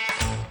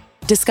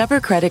 Discover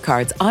credit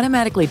cards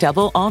automatically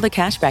double all the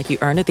cash back you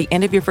earn at the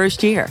end of your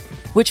first year.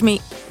 Which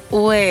means...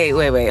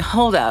 Wait,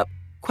 hold up.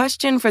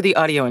 Question for the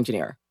audio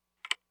engineer.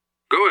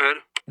 Go ahead.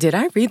 Did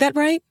I read that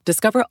right?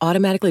 Discover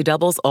automatically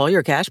doubles all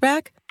your cash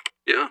back?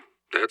 Yeah,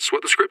 that's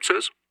what the script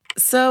says.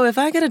 So if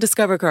I get a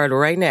Discover card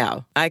right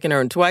now, I can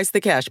earn twice the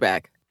cash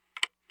back.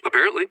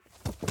 Apparently.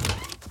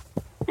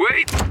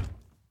 Wait!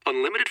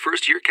 Unlimited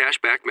first-year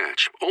cash back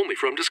match, only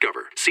from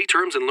Discover. See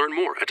terms and learn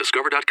more at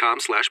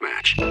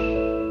discover.com/match.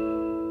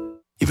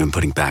 You've been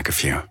putting back a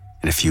few,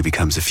 and a few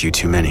becomes a few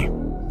too many.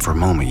 For a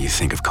moment, you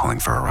think of calling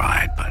for a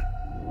ride, but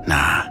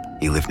nah,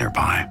 you live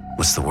nearby.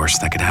 What's the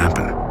worst that could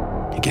happen?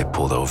 You get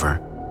pulled over,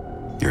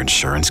 your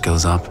insurance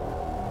goes up,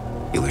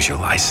 you lose your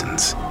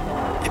license,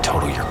 you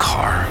total your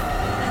car,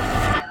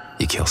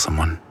 you kill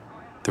someone.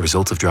 The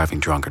results of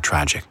driving drunk are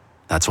tragic.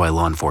 That's why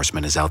law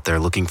enforcement is out there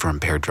looking for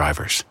impaired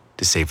drivers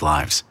to save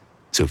lives.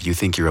 So if you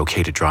think you're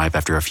okay to drive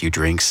after a few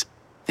drinks,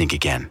 think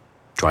again.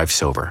 Drive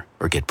sober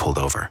or get pulled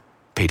over.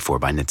 Paid for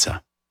by NHTSA.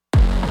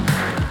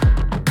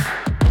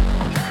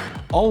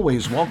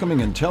 Always welcoming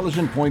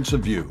intelligent points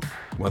of view,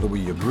 whether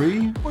we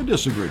agree or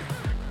disagree.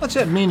 Let's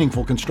have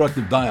meaningful,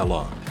 constructive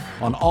dialogue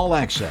on All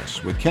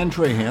Access with Ken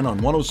Trahan on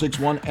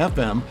 106.1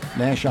 FM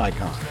Nash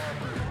Icon,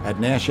 at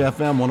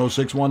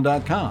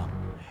NashFM1061.com,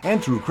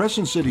 and through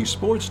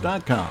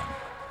CrescentCitySports.com.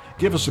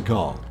 Give us a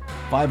call,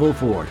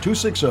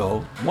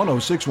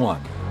 504-260-1061.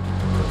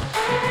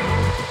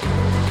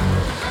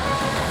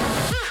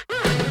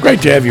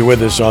 Great to have you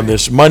with us on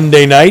this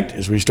Monday night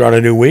as we start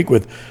a new week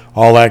with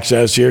All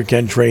Access here.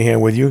 Ken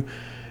Trahan with you.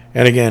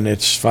 And again,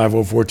 it's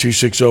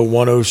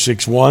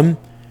 504-260-1061.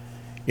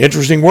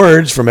 Interesting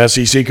words from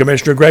SEC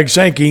Commissioner Greg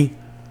Sankey,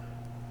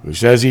 who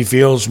says he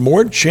feels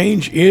more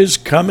change is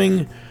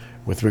coming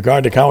with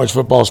regard to college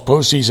football's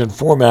postseason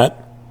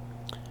format.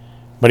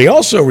 But he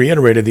also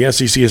reiterated the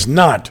SEC is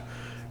not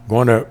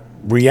going to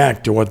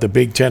react to what the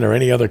Big Ten or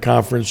any other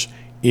conference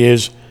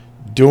is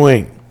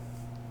doing.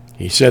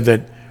 He said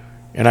that,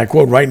 and I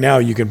quote, right now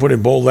you can put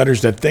in bold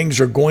letters that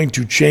things are going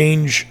to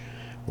change.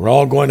 We're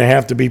all going to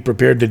have to be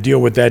prepared to deal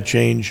with that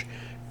change,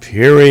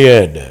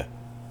 period. Of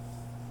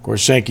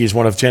course, Sankey is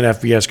one of 10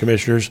 FBS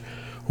commissioners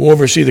who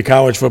oversee the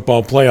college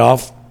football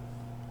playoff.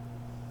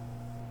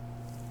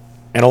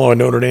 And along with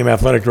Notre Dame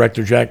Athletic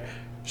Director Jack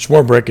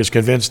Swarbrick is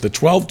convinced the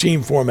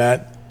 12-team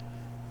format,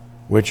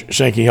 which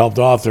Sankey helped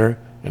author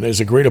and is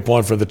agreed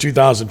upon for the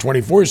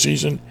 2024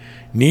 season,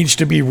 needs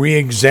to be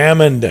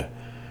re-examined.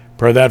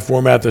 Per that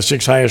format, the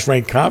 6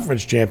 highest-ranked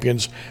conference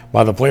champions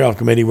by the playoff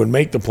committee would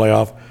make the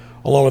playoff,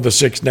 along with the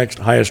 6 next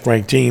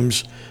highest-ranked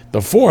teams.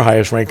 The 4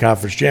 highest-ranked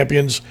conference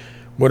champions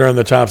would earn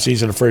the top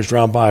seeds in a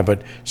first-round bye.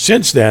 But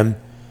since then,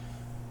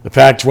 the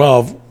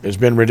Pac-12 has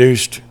been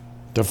reduced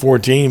to 4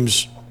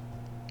 teams,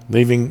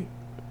 leaving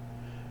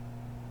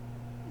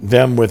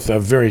them with a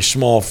very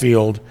small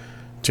field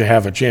to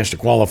have a chance to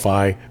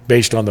qualify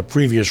based on the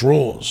previous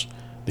rules.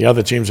 The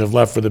other teams have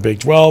left for the Big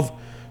 12,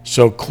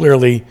 so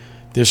clearly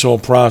this whole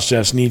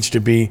process needs to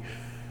be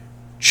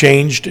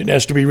changed. It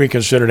has to be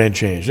reconsidered and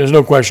changed. There's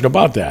no question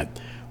about that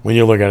when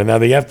you look at it. Now,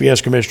 the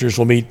FBS commissioners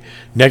will meet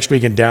next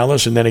week in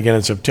Dallas and then again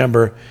in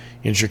September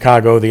in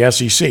Chicago. The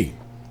SEC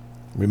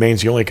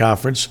remains the only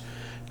conference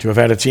to have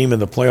had a team in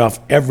the playoff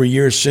every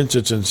year since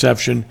its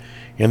inception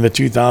in the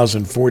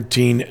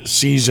 2014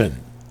 season.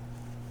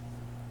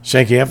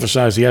 Sankey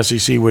emphasized the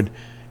SEC would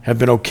have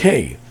been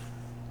okay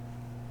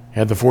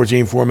had the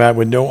 4-team format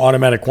with no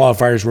automatic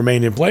qualifiers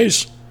remained in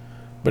place,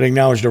 but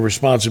acknowledged a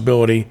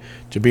responsibility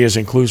to be as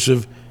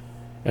inclusive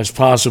as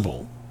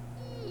possible.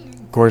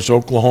 Of course,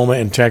 Oklahoma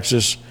and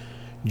Texas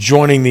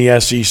joining the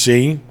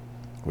SEC,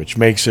 which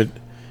makes it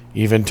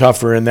even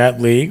tougher in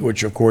that league,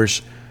 which, of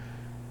course,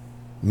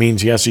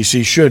 means the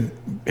SEC should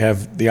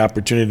have the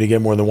opportunity to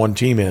get more than one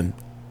team in,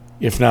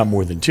 if not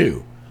more than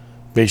two,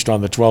 based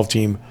on the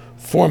 12-team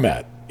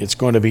format. It's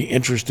going to be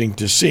interesting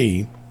to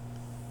see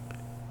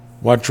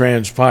what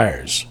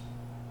transpires.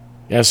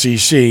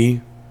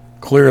 SEC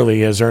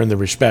clearly has earned the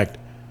respect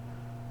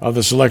of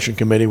the selection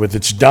committee with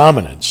its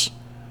dominance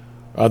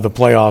of the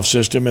playoff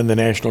system and the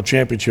national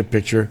championship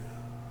picture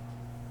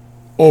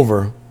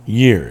over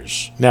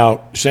years.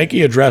 Now,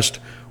 Sankey addressed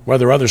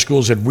whether other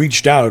schools had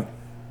reached out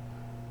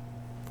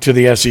to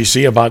the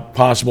SEC about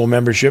possible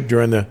membership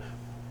during the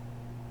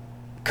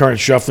current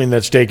shuffling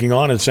that's taking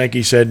on, and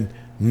Sankey said,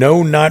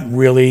 no, not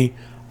really.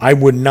 I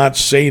would not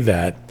say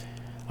that.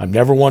 I'm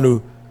never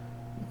one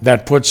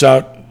that puts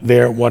out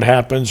there what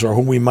happens or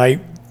who we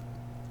might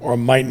or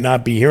might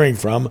not be hearing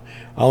from.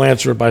 I'll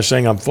answer it by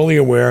saying I'm fully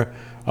aware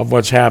of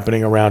what's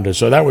happening around us.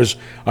 So that was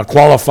a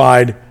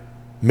qualified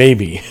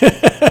maybe.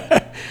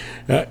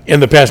 In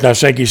the past, now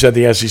Sankey said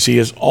the SEC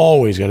is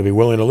always going to be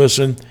willing to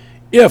listen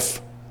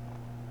if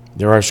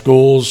there are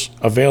schools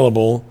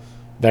available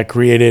that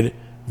created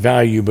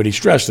value, but he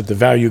stressed that the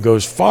value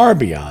goes far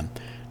beyond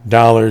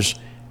dollars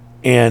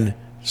and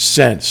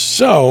cents.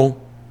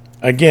 So,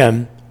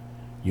 again,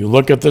 you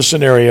look at the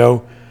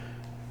scenario,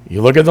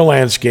 you look at the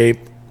landscape,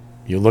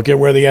 you look at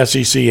where the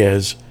SEC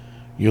is,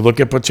 you look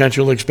at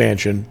potential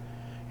expansion,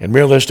 and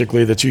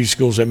realistically, the two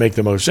schools that make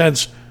the most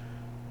sense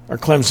are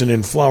Clemson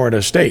and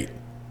Florida State.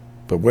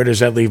 But where does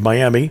that leave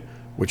Miami,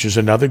 which is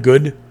another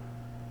good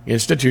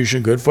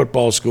institution, good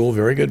football school,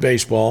 very good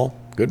baseball,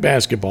 good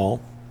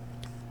basketball?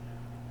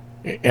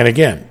 And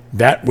again,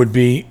 that would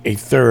be a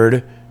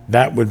third.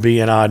 That would be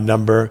an odd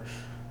number.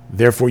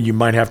 Therefore, you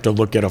might have to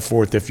look at a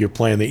fourth if you're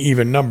playing the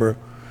even number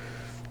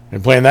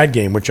and playing that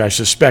game, which I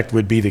suspect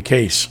would be the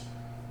case.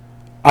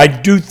 I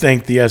do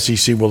think the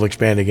SEC will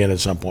expand again at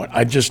some point.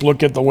 I just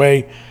look at the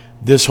way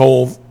this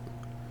whole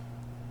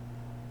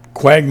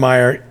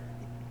quagmire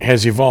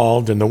has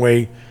evolved and the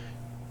way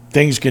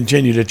things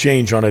continue to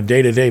change on a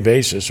day-to-day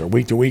basis or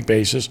week-to-week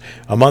basis,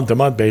 a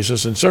month-to-month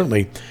basis, and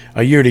certainly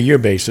a year-to-year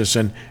basis.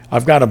 And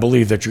I've got to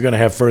believe that you're going to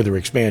have further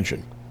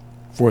expansion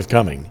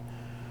forthcoming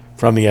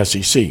from the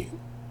SEC.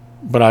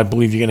 But I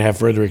believe you're going to have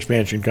further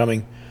expansion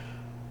coming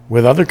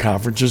with other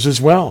conferences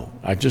as well.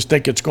 I just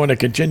think it's going to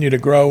continue to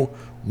grow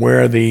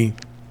where the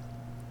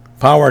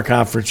power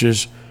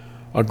conferences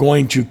are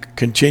going to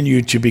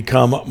continue to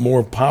become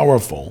more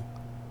powerful,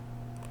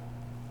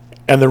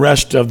 and the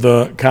rest of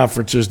the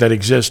conferences that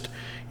exist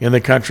in the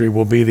country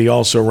will be the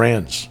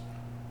also-rans,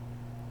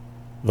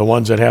 the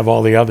ones that have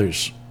all the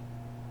others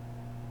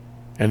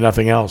and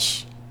nothing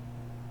else.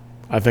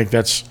 I think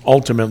that's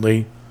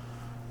ultimately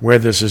where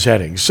this is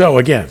heading. So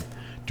again,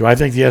 do I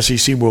think the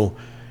SEC will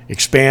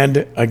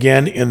expand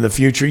again in the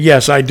future?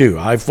 Yes, I do.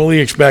 I fully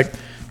expect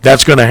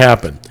that's going to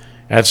happen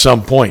at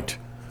some point.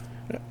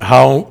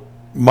 How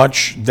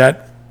much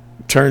that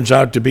turns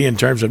out to be in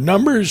terms of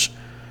numbers,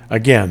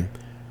 again,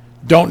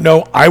 don't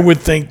know. I would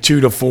think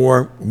 2 to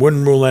 4.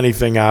 Wouldn't rule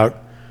anything out.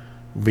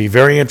 It'll be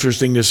very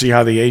interesting to see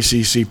how the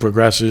ACC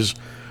progresses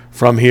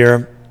from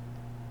here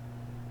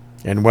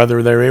and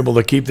whether they're able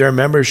to keep their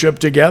membership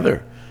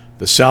together.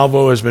 The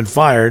salvo has been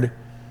fired,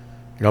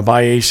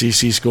 by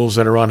ACC schools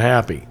that are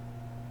unhappy.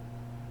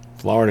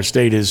 Florida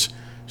State has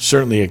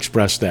certainly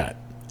expressed that.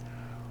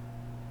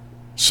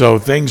 So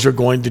things are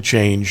going to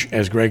change,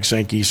 as Greg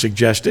Sankey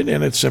suggested,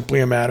 and it's simply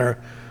a matter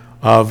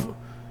of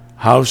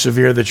how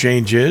severe the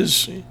change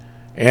is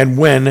and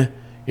when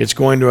it's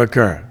going to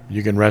occur.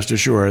 You can rest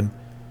assured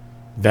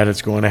that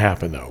it's going to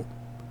happen, though.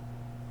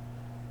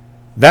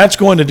 That's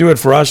going to do it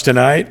for us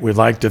tonight. We'd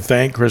like to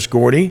thank Chris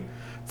Gordy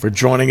for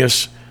joining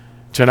us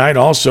tonight.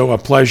 Also, a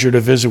pleasure to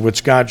visit with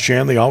Scott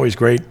Shanle. Always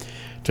great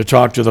to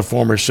talk to the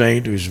former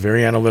Saint, who's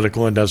very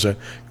analytical and does a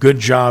good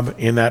job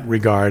in that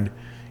regard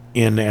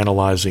in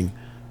analyzing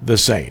the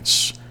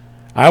Saints.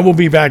 I will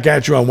be back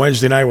at you on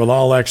Wednesday night with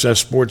All Access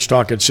Sports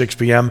Talk at 6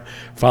 p.m.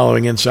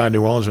 following Inside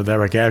New Orleans with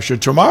Eric Asher.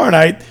 Tomorrow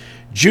night,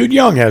 Jude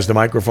Young has the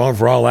microphone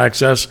for All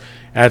Access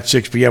at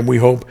 6 p.m. We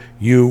hope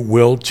you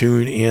will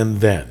tune in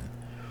then.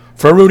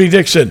 For Rudy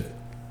Dixon,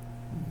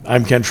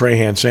 I'm Ken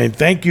Trahan saying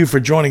thank you for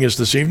joining us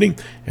this evening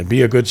and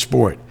be a good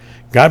sport.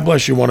 God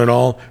bless you one and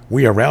all.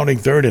 We are rounding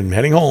third and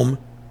heading home.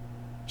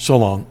 So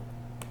long.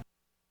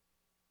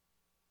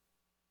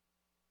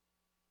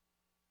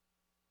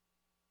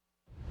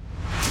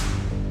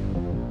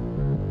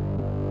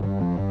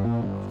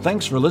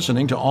 Thanks for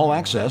listening to All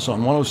Access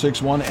on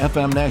 106.1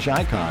 FM Nash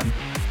Icon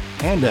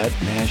and at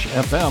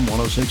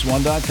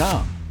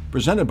NashFM1061.com.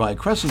 Presented by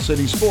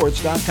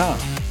CrescentCitySports.com,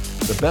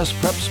 the best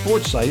prep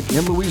sports site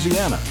in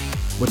Louisiana,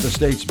 with the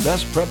state's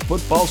best prep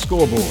football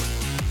scoreboard.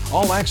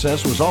 All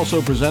Access was also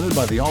presented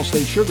by the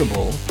All-State Sugar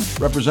Bowl,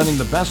 representing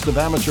the best of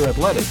amateur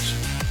athletics,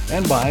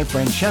 and by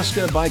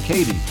Francesca by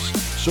Katie's,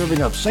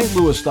 serving up St.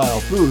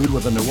 Louis-style food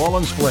with a New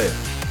Orleans flair.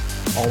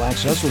 All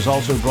Access was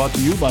also brought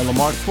to you by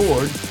Lamarck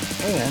Ford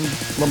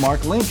and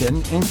Lamarck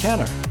Lincoln in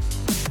Kenner,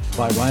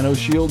 by Rhino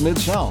Shield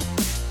Mid-South,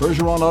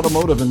 Bergeron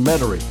Automotive in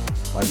Metairie,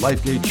 by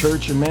Lifegate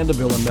Church in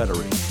Mandeville and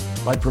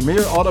Metairie, by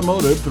Premier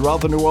Automotive throughout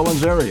the New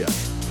Orleans area,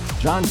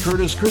 John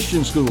Curtis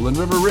Christian School in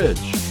River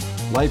Ridge,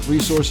 Life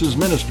Resources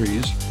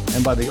Ministries,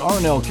 and by the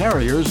R&L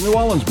Carriers New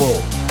Orleans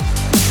Bowl.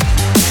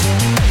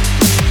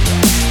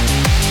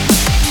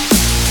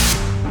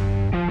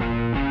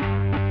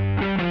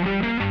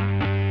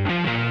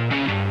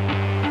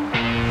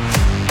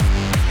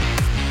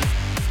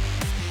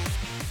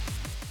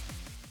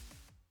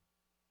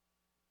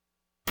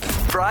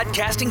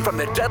 Broadcasting from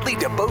the Dudley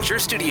DeBosier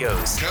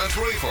Studios.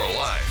 Country for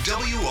Life,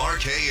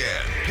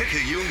 WRKN,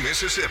 Picayune,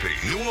 Mississippi,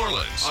 New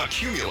Orleans, a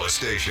Cumulus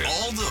station.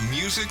 All the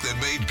music that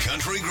made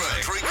country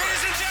great.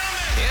 Ladies and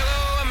gentlemen,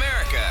 hello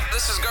America.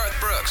 This is Garth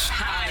Brooks.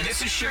 Hi,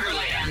 this is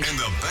Sugarland. And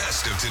the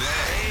best of today.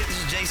 Hey, this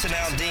is Jason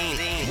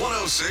Aldean.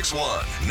 1061